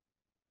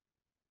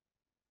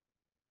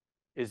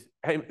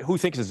 Who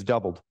thinks it's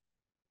doubled?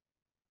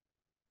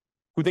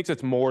 Who thinks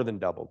it's more than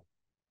doubled?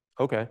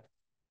 Okay.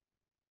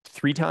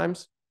 3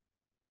 times?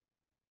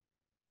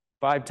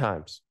 5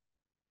 times?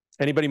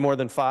 Anybody more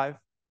than 5?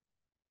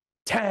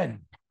 10.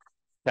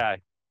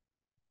 Okay.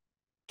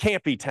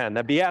 Can't be 10.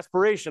 That'd be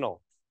aspirational.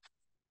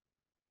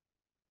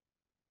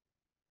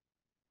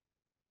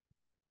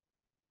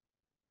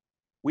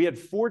 We had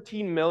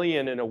 14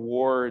 million in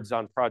awards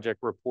on Project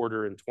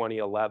Reporter in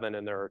 2011,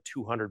 and there are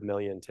 200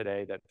 million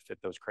today that fit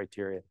those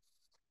criteria.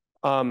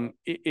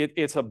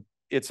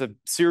 It's a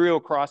serial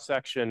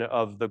cross-section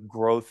of the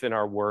growth in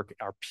our work,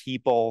 our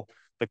people,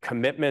 the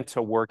commitment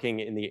to working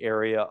in the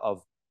area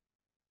of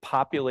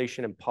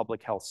population and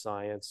public health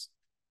science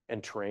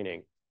and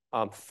training.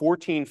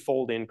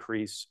 14-fold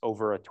increase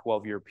over a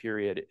 12-year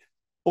period.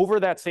 Over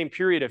that same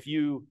period, if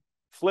you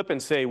flip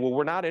and say, well,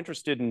 we're not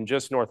interested in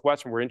just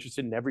Northwestern, we're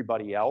interested in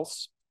everybody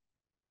else.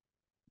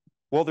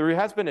 Well, there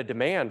has been a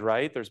demand,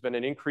 right? There's been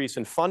an increase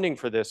in funding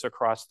for this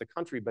across the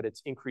country, but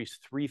it's increased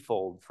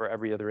 3-fold for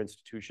every other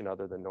institution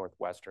other than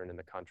Northwestern in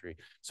the country.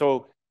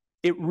 So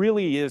it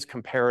really is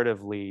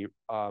comparatively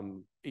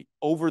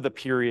over the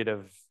period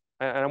of,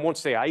 and I won't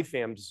say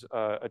IPHAM's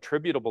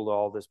attributable to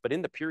all this, but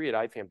in the period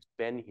IPHAM's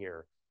been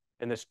here,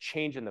 and this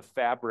change in the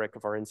fabric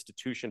of our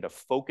institution to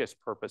focus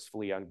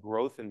purposefully on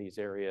growth in these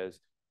areas,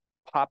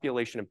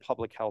 population and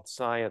public health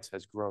science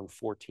has grown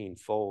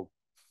 14-fold.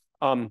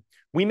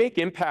 We make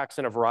impacts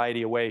in a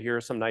variety of ways. Here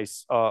are some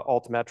nice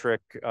altmetric,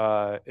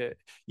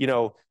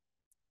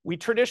 we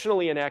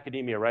traditionally in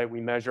academia, right,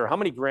 we measure how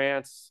many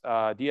grants,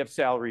 do you have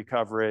salary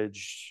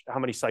coverage, how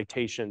many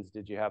citations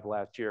did you have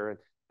last year? And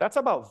that's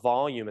about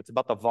volume. It's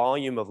about the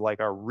volume of like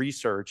our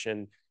research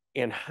and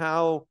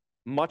how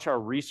much our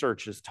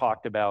research is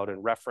talked about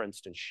and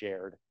referenced and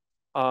shared.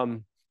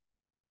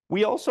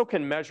 We also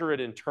can measure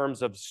it in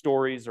terms of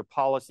stories or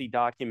policy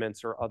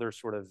documents or other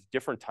sort of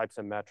different types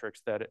of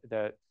metrics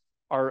that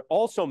are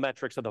also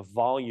metrics of the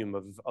volume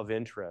of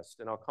interest.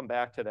 And I'll come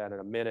back to that in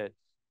a minute.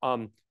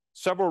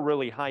 Several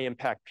really high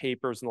impact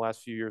papers in the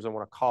last few years. I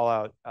want to call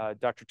out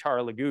Dr.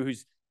 Tara Legoo,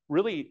 who's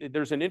really,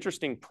 there's an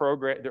interesting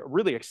program, a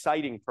really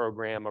exciting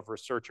program of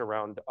research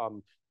around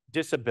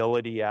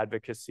disability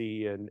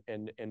advocacy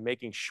and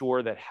making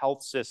sure that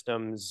health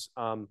systems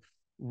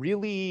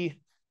really,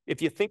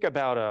 if you think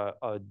about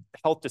a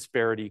health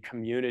disparity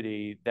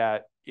community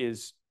that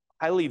is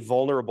highly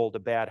vulnerable to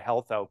bad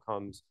health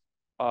outcomes,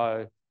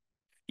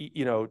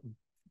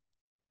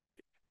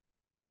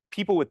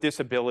 people with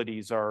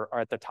disabilities are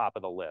at the top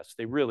of the list.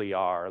 They really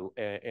are.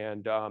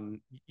 And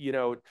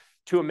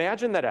to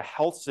imagine that a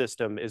health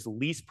system is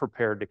least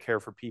prepared to care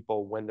for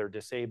people when they're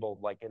disabled,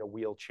 like in a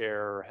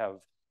wheelchair or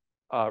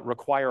have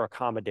require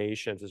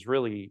accommodations, is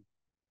really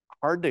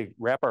hard to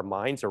wrap our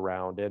minds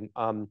around. And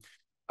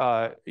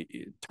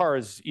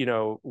Tara's,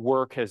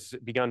 work has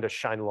begun to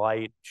shine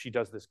light. She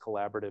does this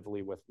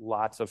collaboratively with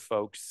lots of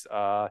folks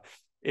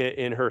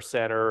in her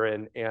center,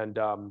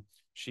 and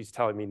she's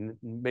telling me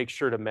make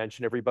sure to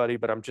mention everybody.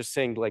 But I'm just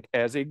saying, like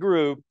as a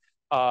group,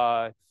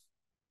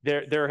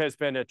 there has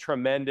been a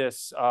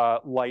tremendous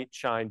light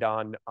shined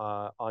on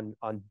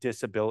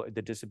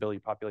the disability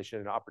population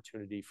and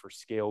opportunity for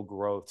scale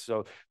growth.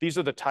 So these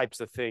are the types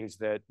of things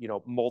that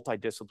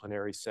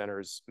multidisciplinary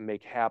centers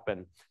make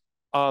happen.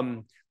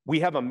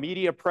 We have a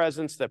media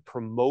presence that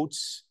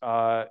promotes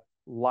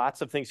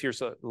lots of things here.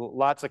 So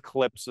lots of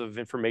clips of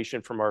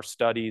information from our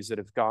studies that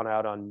have gone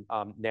out on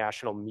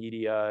national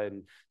media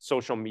and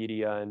social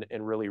media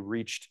and really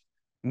reached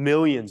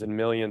millions and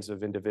millions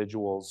of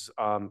individuals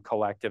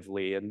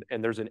collectively. And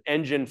there's an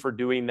engine for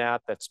doing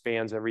that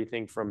spans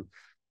everything from,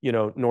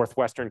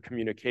 Northwestern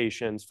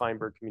Communications,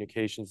 Feinberg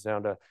Communications,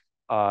 down to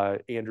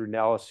Andrew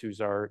Nellis,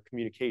 who's our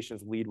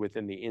communications lead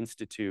within the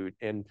Institute.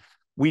 And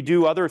we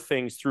do other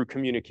things through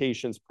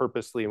communications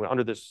purposely.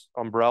 Under this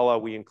umbrella,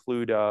 we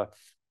include a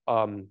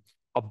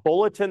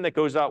bulletin that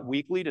goes out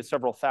weekly to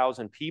several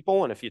thousand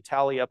people. And if you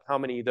tally up how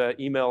many the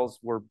emails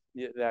were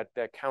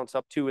that counts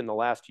up to in the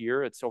last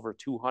year, it's over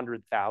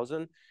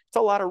 200,000. It's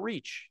a lot of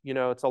reach.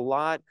 It's a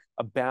lot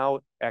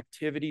about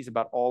activities,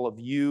 about all of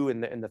you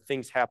and the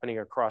things happening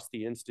across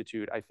the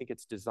Institute. I think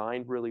it's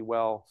designed really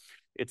well.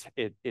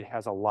 It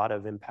has a lot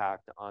of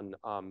impact on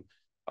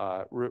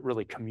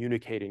really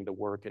communicating the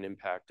work and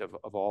impact of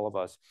all of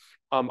us.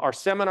 Our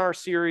seminar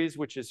series,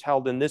 which is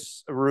held in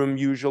this room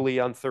usually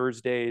on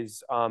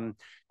Thursdays,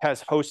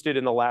 has hosted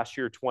in the last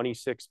year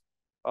 26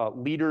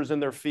 leaders in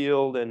their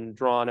field and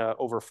drawn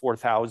over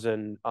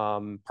 4,000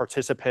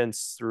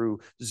 participants through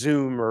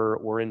Zoom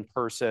or in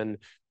person.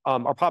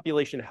 Our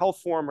population health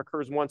forum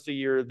occurs once a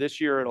year.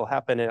 This year, it'll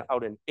happen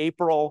out in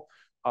April.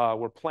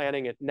 We're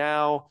planning it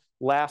now.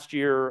 Last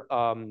year,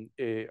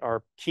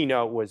 our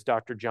keynote was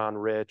Dr. John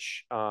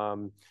Rich,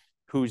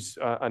 who's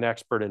an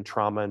expert in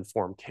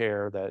trauma-informed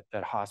care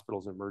that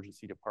hospitals and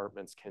emergency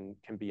departments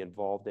can be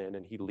involved in,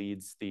 and he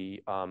leads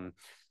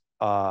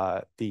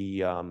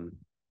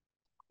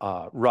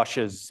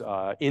Russia's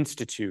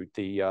institute,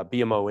 the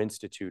BMO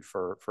Institute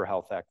for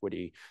Health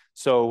Equity.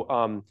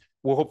 So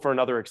we'll hope for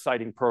another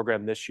exciting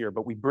program this year,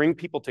 but we bring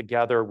people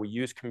together. We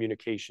use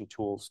communication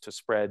tools to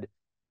spread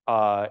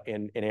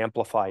and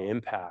amplify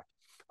impact.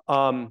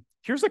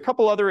 Here's a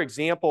couple other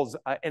examples,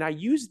 and I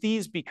use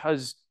these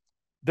because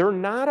they're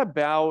not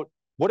about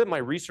what did my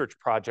research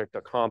project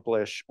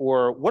accomplish,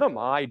 or what am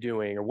I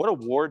doing, or what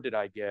award did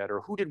I get,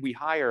 or who did we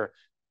hire,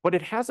 but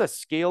it has a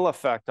scale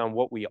effect on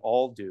what we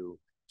all do.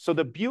 So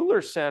the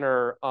Buehler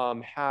Center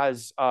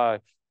has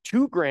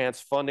 2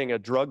 grants funding a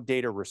drug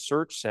data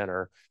research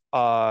center.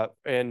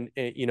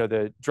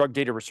 The drug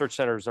data research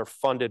centers are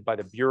funded by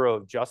the Bureau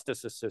of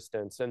Justice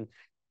Assistance. And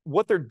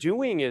what they're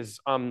doing is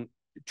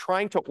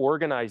trying to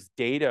organize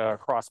data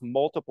across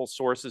multiple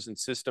sources and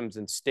systems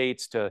and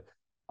states to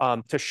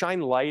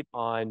shine light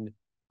on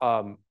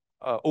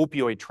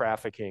opioid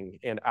trafficking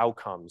and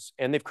outcomes.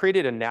 And they've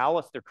created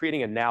they're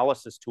creating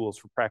analysis tools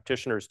for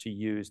practitioners to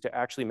use to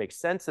actually make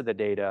sense of the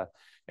data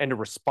and to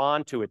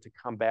respond to it to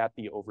combat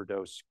the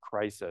overdose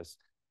crisis.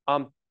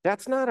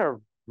 That's not a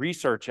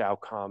research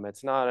outcome.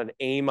 It's not an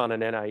aim on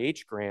an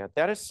NIH grant.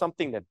 That is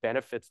something that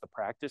benefits the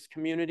practice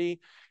community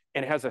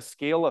and has a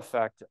scale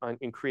effect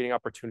in creating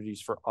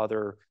opportunities for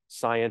other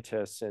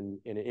scientists and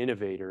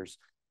innovators.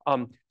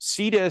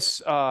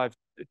 CDIS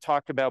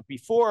talked about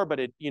before, but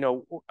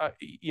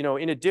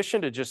in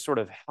addition to just sort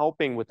of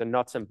helping with the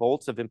nuts and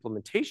bolts of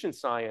implementation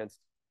science,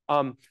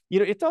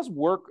 it does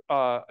work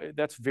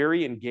that's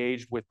very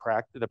engaged with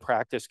the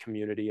practice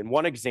community. And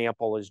one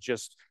example is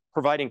just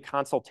providing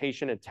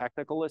consultation and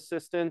technical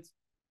assistance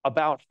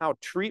about how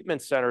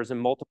treatment centers in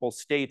multiple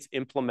states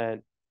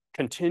implement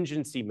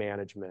contingency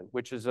management,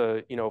 which is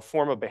a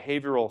form of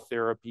behavioral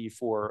therapy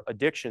for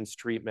addictions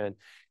treatment.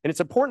 And it's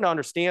important to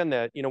understand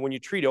that when you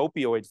treat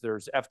opioids,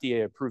 there's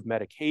FDA-approved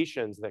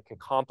medications that can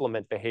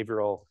complement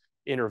behavioral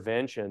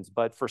interventions.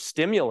 But for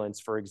stimulants,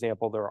 for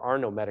example, there are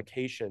no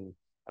medication,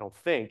 I don't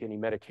think, any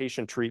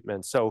medication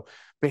treatments. So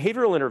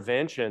behavioral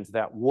interventions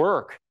that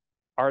work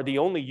are the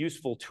only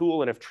useful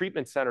tool. And if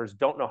treatment centers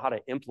don't know how to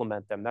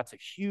implement them, that's a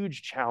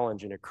huge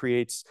challenge, and it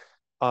creates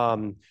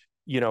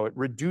it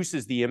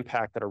reduces the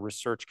impact that our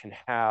research can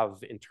have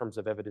in terms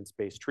of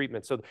evidence-based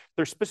treatment. So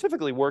they're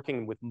specifically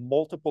working with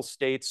multiple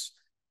states,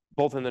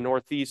 both in the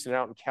Northeast and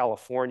out in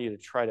California, to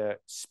try to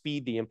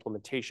speed the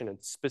implementation and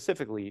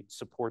specifically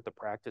support the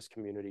practice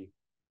community.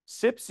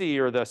 CPSI,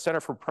 or the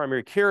Center for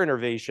Primary Care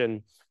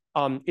Innovation,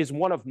 is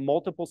one of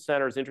multiple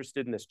centers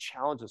interested in this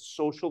challenge of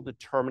social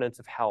determinants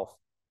of health.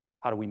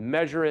 How do we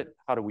measure it?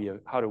 How do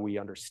we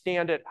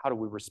understand it? How do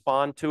we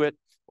respond to it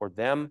or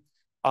them?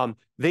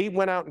 They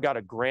went out and got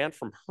a grant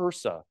from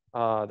HRSA,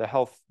 the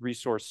Health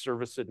Resource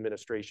Service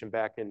Administration,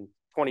 back in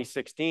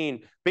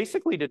 2016,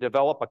 basically to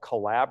develop a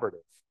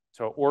collaborative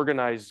to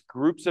organize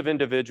groups of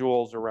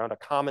individuals around a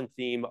common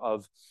theme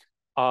of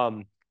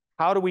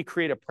how do we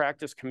create a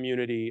practice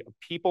community of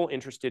people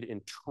interested in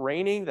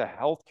training the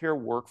healthcare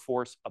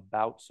workforce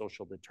about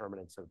social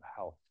determinants of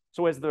health.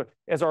 So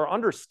as our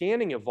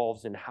understanding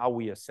evolves in how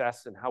we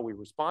assess and how we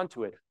respond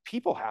to it,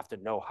 people have to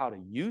know how to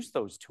use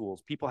those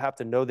tools. People have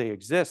to know they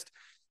exist.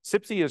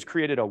 CPSI has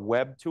created a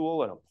web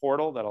tool and a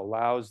portal that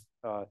allows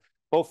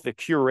both the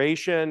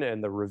curation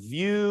and the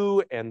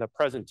review and the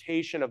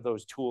presentation of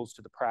those tools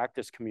to the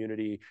practice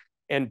community.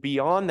 And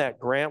beyond that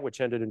grant,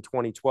 which ended in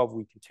 2012,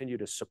 we continue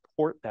to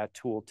support that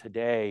tool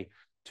today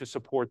to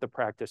support the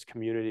practice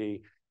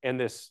community and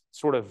this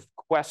sort of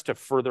quest to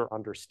further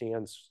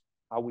understand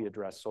how we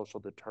address social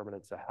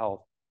determinants of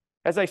health.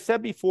 As I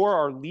said before,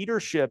 our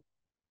leadership,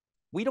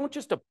 we don't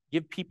just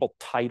give people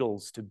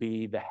titles to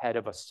be the head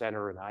of a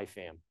center in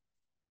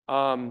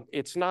IPHAM.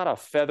 It's not a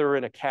feather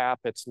in a cap.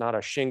 It's not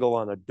a shingle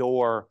on a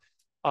door.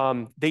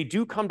 They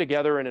do come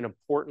together in an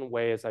important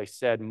way, as I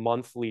said,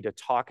 monthly to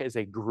talk as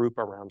a group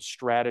around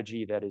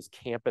strategy that is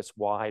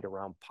campus-wide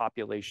around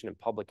population and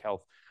public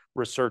health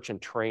research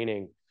and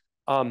training.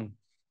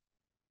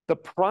 The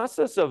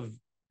process of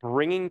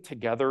bringing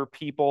together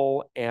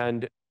people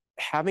and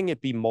having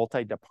it be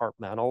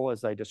multi-departmental,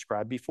 as I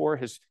described before,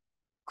 has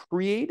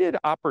created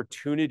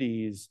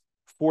opportunities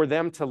for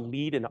them to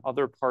lead in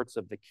other parts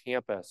of the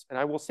campus. And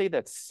I will say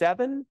that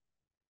 7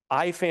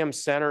 IPHAM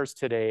centers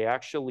today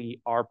actually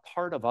are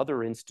part of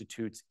other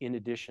institutes in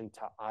addition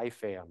to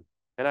IPHAM.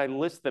 And I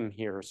list them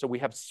here. So we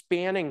have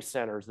spanning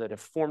centers that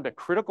have formed a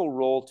critical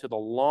role to the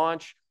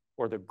launch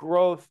or the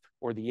growth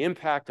or the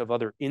impact of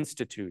other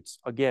institutes.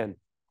 Again,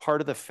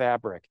 part of the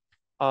fabric.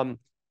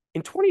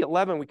 In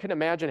 2011, we couldn't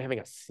imagine having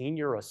a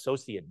senior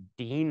associate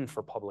dean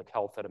for public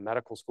health at a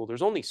medical school.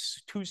 There's only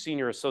 2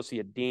 senior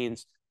associate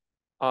deans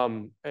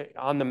on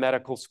the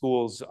medical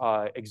school's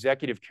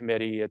executive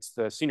committee. It's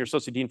the senior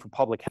associate dean for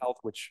public health,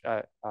 which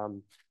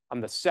I'm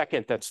the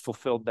second that's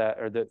fulfilled that,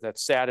 or that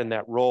sat in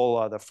that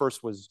role. The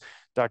first was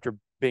Dr.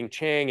 Bing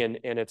Chang, and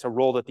it's a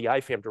role that the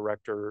IPHAM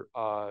director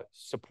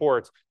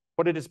supports.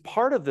 But it is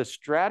part of the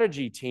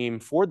strategy team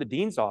for the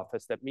dean's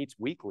office that meets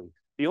weekly.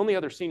 The only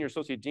other senior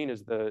associate dean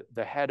is the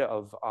head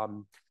of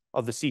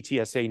the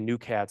CTSA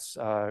NUCATS,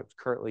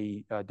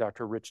 currently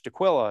Dr. Rich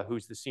DeQuilla,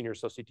 who's the senior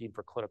associate dean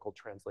for clinical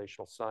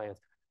translational science.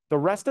 The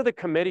rest of the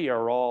committee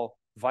are all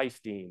vice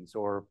deans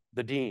or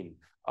the dean.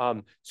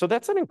 So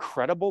that's an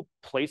incredible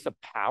place of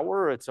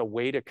power. It's a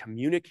way to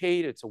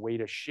communicate. It's a way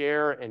to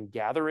share and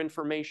gather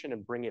information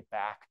and bring it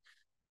back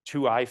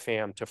to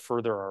IPHAM to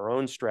further our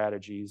own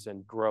strategies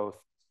and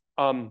growth.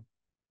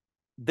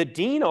 The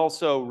dean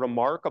also,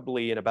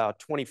 remarkably, in about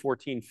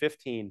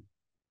 2014-15,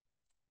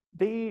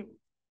 they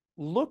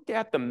looked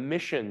at the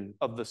mission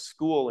of the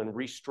school and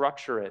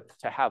restructure it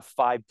to have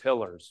 5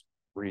 pillars: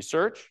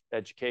 research,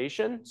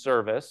 education,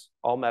 service,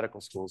 all medical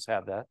schools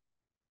have that,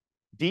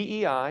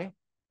 DEI,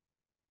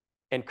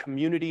 and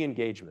community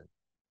engagement.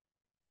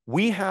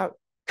 We have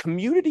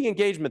community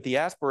engagement, the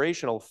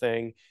aspirational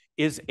thing,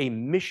 is a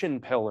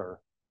mission pillar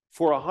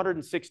for a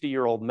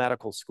 160-year-old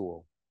medical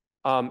school.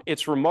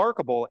 It's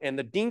remarkable. And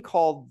the dean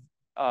called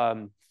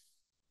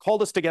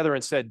us together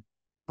and said,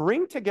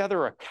 bring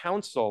together a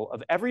council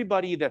of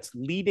everybody that's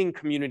leading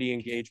community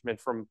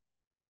engagement from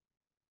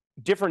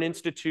different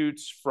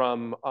institutes,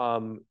 from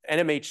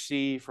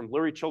NMHC, from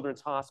Lurie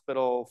Children's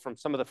Hospital, from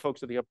some of the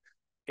folks at the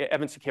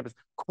Evanston campus,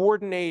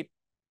 coordinate,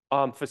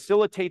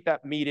 facilitate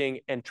that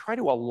meeting, and try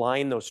to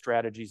align those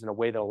strategies in a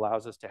way that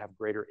allows us to have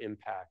greater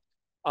impact.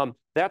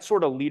 That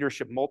sort of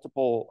leadership,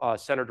 multiple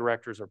center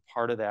directors are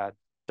part of that.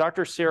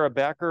 Dr. Sarah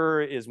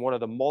Becker is one of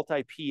the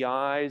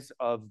multi-PIs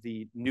of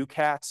the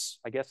NUCATS.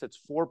 I guess it's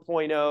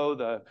 4.0,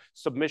 the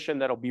submission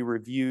that'll be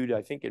reviewed,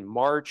 I think, in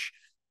March.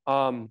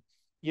 You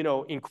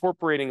know,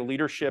 incorporating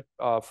leadership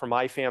from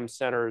IPHAM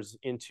centers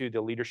into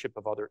the leadership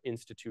of other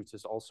institutes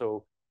is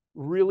also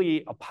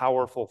really a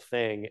powerful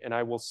thing. And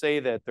I will say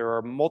that there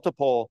are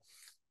multiple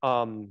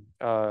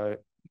members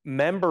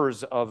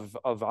of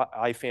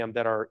IPHAM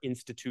that are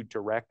institute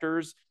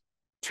directors.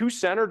 2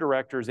 center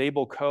directors,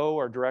 Abel Coe,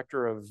 our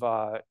director of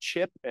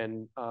CHIP,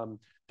 and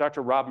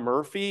Dr. Rob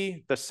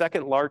Murphy, the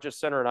second largest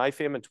center in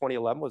IPHAM in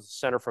 2011 was the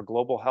Center for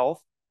Global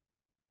Health,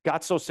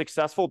 got so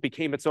successful, it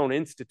became its own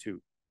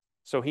institute.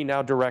 So he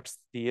now directs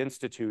the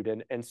institute.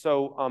 And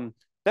so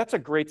that's a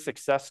great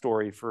success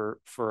story for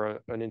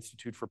an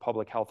institute for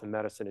public health and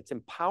medicine. It's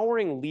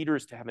empowering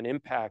leaders to have an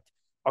impact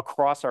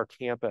across our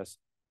campus.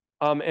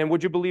 And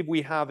would you believe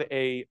we have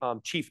a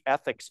chief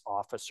ethics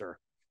officer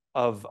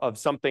of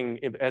something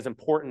as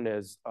important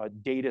as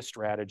data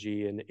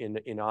strategy in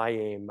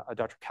IAIM,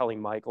 Dr. Kelly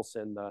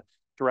Michelson, the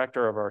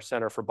director of our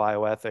Center for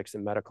Bioethics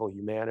and Medical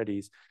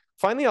Humanities.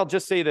 Finally, I'll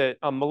just say that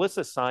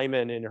Melissa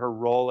Simon, in her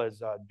role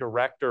as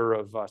director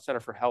of Center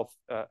for Health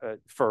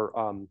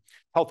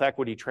Health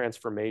Equity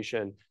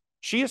Transformation,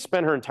 she has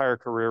spent her entire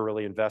career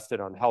really invested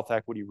on health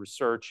equity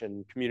research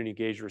and community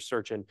engaged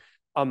research. And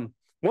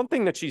one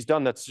thing that she's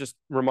done that's just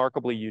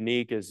remarkably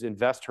unique is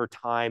invest her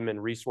time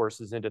and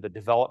resources into the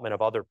development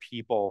of other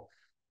people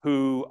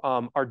who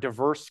are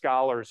diverse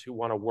scholars who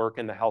want to work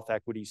in the health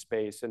equity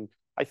space. And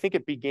I think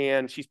it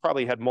began, she's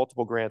probably had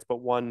multiple grants, but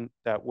one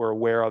that we're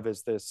aware of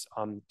is this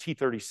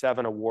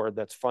T37 award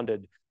that's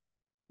funded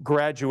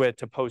graduate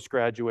to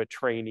postgraduate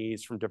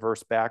trainees from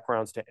diverse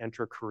backgrounds to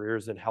enter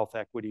careers in health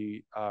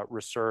equity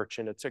research.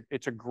 And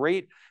it's a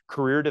great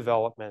career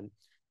development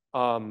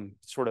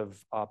sort of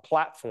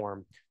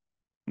platform.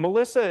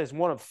 Melissa is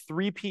one of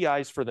 3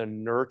 PIs for the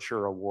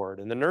Nurture Award.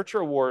 And the Nurture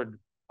Award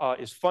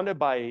is funded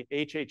by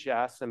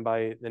HHS and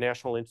by the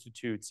National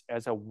Institutes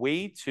as a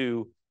way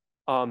to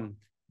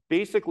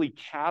basically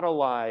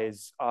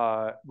catalyze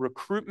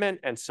recruitment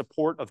and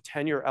support of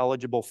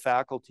tenure-eligible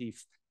faculty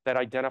that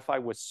identify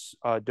with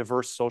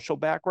diverse social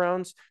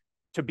backgrounds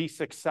to be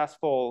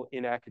successful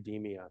in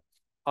academia.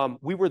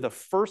 We were the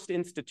first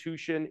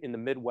institution in the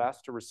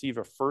Midwest to receive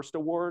a first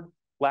award.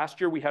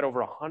 Last year, we had over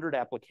 100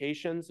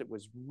 applications. It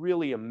was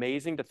really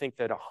amazing to think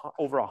that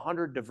over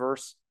 100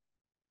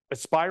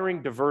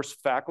 aspiring diverse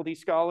faculty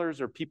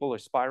scholars or people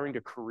aspiring to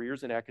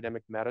careers in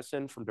academic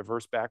medicine from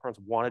diverse backgrounds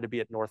wanted to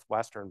be at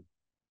Northwestern.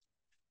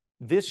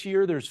 This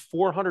year, there's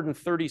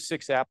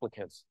 436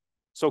 applicants.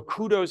 So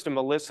kudos to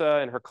Melissa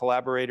and her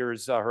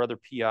collaborators. Her other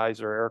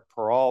PIs are Eric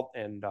Peralt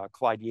and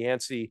Clyde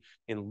Yancey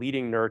in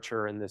leading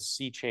Nurture and this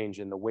sea change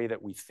in the way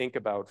that we think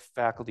about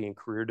faculty and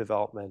career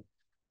development.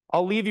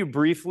 I'll leave you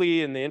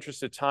briefly in the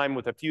interest of time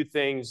with a few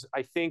things.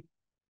 I think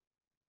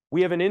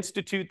we have an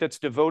institute that's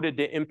devoted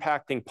to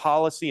impacting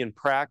policy and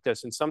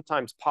practice, and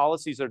sometimes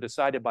policies are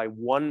decided by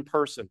one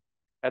person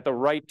at the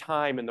right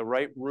time in the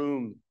right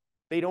room.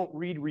 They don't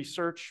read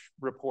research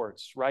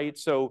reports, right?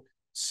 So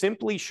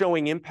simply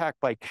showing impact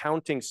by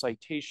counting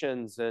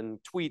citations and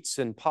tweets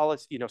and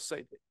policy,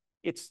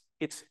 it's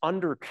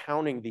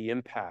undercounting the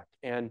impact.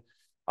 And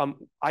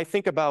I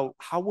think about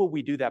how will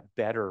we do that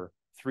better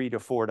 3 to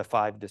 4 to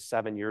 5 to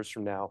 7 years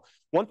from now.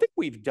 One thing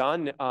we've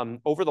done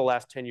over the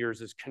last 10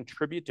 years is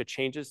contribute to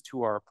changes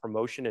to our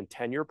promotion and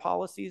tenure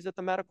policies at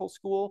the medical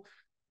school,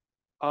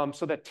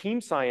 so that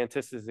team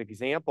scientists, as an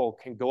example,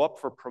 can go up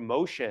for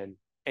promotion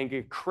and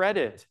get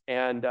credit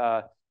and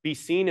be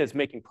seen as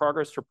making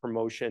progress for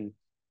promotion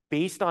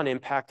based on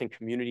impact and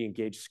community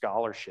engaged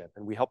scholarship.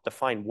 And we help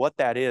define what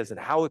that is and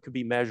how it could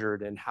be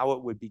measured and how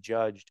it would be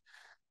judged.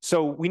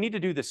 So we need to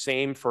do the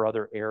same for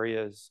other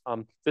areas.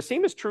 The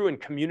same is true in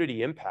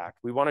community impact.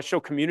 We want to show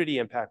community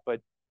impact,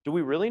 but do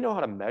we really know how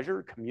to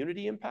measure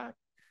community impact?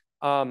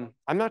 I'm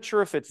not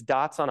sure if it's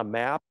dots on a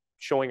map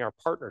showing our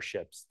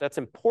partnerships. That's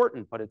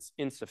important, but it's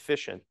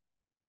insufficient.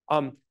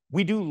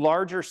 We do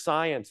larger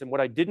science, and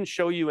what I didn't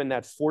show you in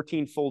that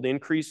 14-fold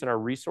increase in our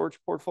research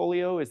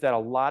portfolio is that a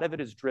lot of it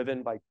is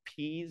driven by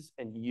P's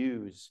and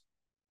U's.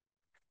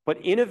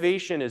 But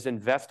innovation is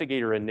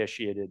investigator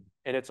initiated,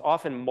 and it's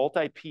often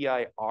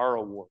multi-PIR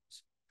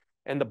awards.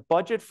 And the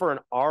budget for an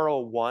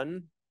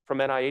R01 from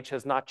NIH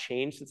has not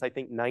changed since, I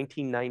think,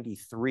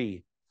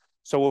 1993.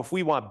 So if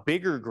we want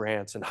bigger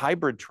grants and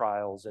hybrid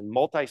trials and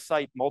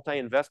multi-site,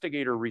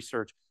 multi-investigator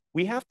research,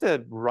 we have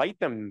to write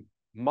them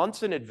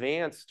months in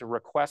advance to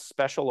request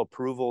special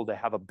approval to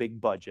have a big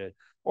budget,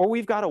 or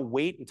we've got to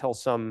wait until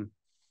some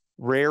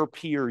rare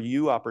P or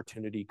U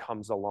opportunity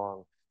comes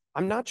along.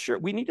 I'm not sure.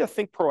 We need to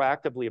think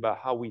proactively about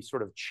how we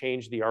sort of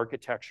change the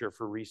architecture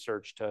for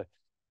research to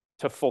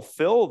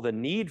fulfill the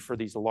need for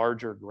these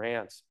larger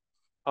grants.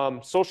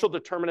 Social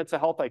determinants of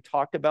health, I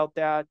talked about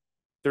that.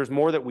 There's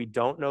more that we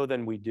don't know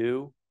than we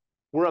do.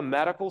 We're a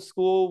medical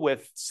school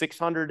with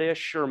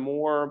 600-ish or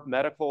more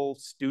medical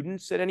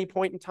students at any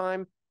point in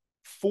time.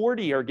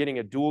 40 are getting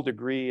a dual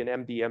degree in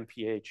MD,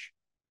 MPH.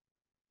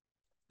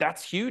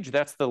 That's huge.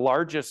 That's the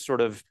largest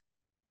sort of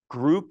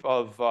group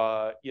of,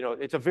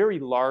 it's a very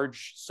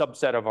large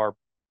subset of our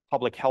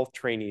public health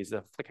trainees,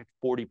 like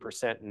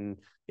 40%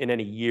 in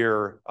any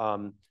year.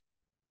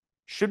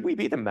 Should we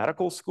be the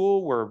medical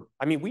school where,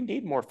 I mean, we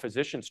need more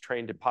physicians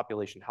trained in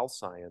population health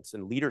science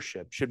and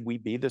leadership. Should we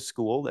be the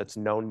school that's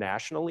known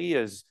nationally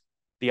as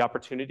the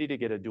opportunity to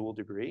get a dual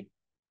degree?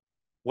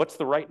 What's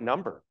the right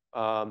number?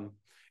 And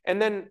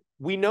then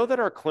we know that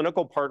our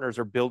clinical partners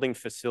are building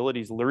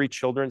facilities, Lurie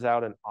Children's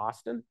out in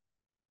Austin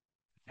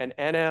and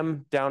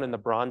NM down in the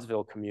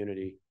Bronzeville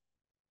community.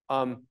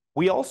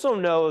 We also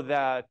know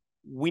that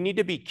we need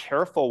to be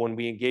careful when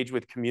we engage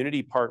with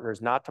community partners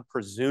not to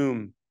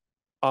presume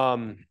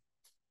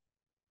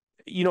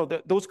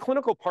those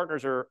clinical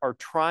partners are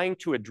trying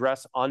to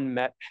address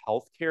unmet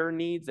healthcare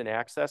needs and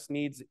access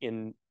needs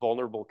in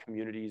vulnerable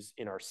communities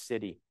in our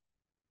city.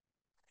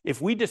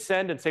 If we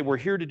descend and say, we're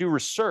here to do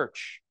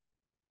research,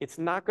 it's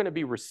not going to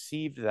be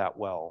received that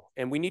well.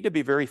 And we need to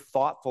be very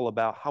thoughtful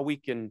about how we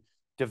can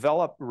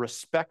develop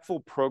respectful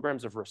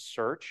programs of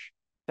research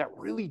that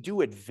really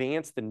do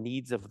advance the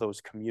needs of those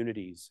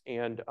communities.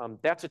 And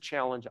that's a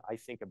challenge I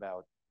think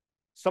about.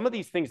 Some of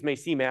these things may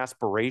seem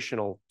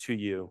aspirational to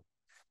you,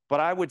 but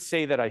I would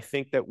say that I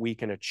think that we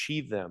can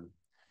achieve them.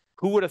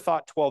 Who would have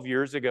thought 12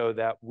 years ago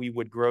that we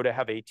would grow to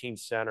have 18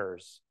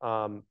 centers,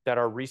 that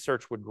our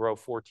research would grow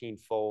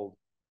 14-fold,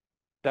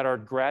 that our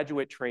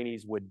graduate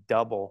trainees would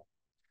double,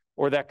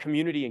 or that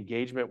community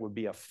engagement would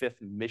be a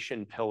 5th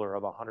mission pillar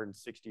of a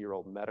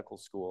 160-year-old medical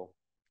school?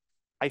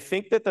 I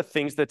think that the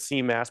things that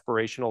seem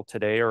aspirational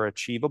today are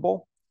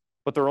achievable,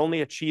 but they're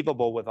only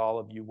achievable with all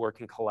of you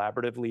working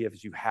collaboratively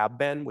as you have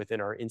been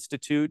within our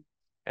institute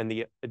and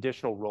the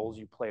additional roles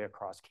you play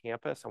across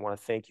campus. I want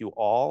to thank you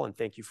all and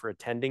thank you for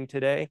attending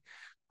today.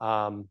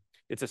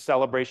 It's a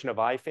celebration of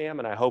IPHAM,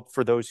 and I hope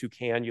for those who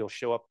can, you'll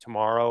show up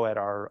tomorrow at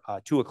our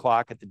 2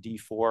 o'clock at the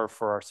D4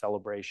 for our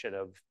celebration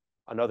of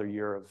another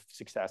year of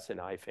success in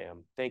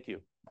IPHAM. Thank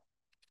you.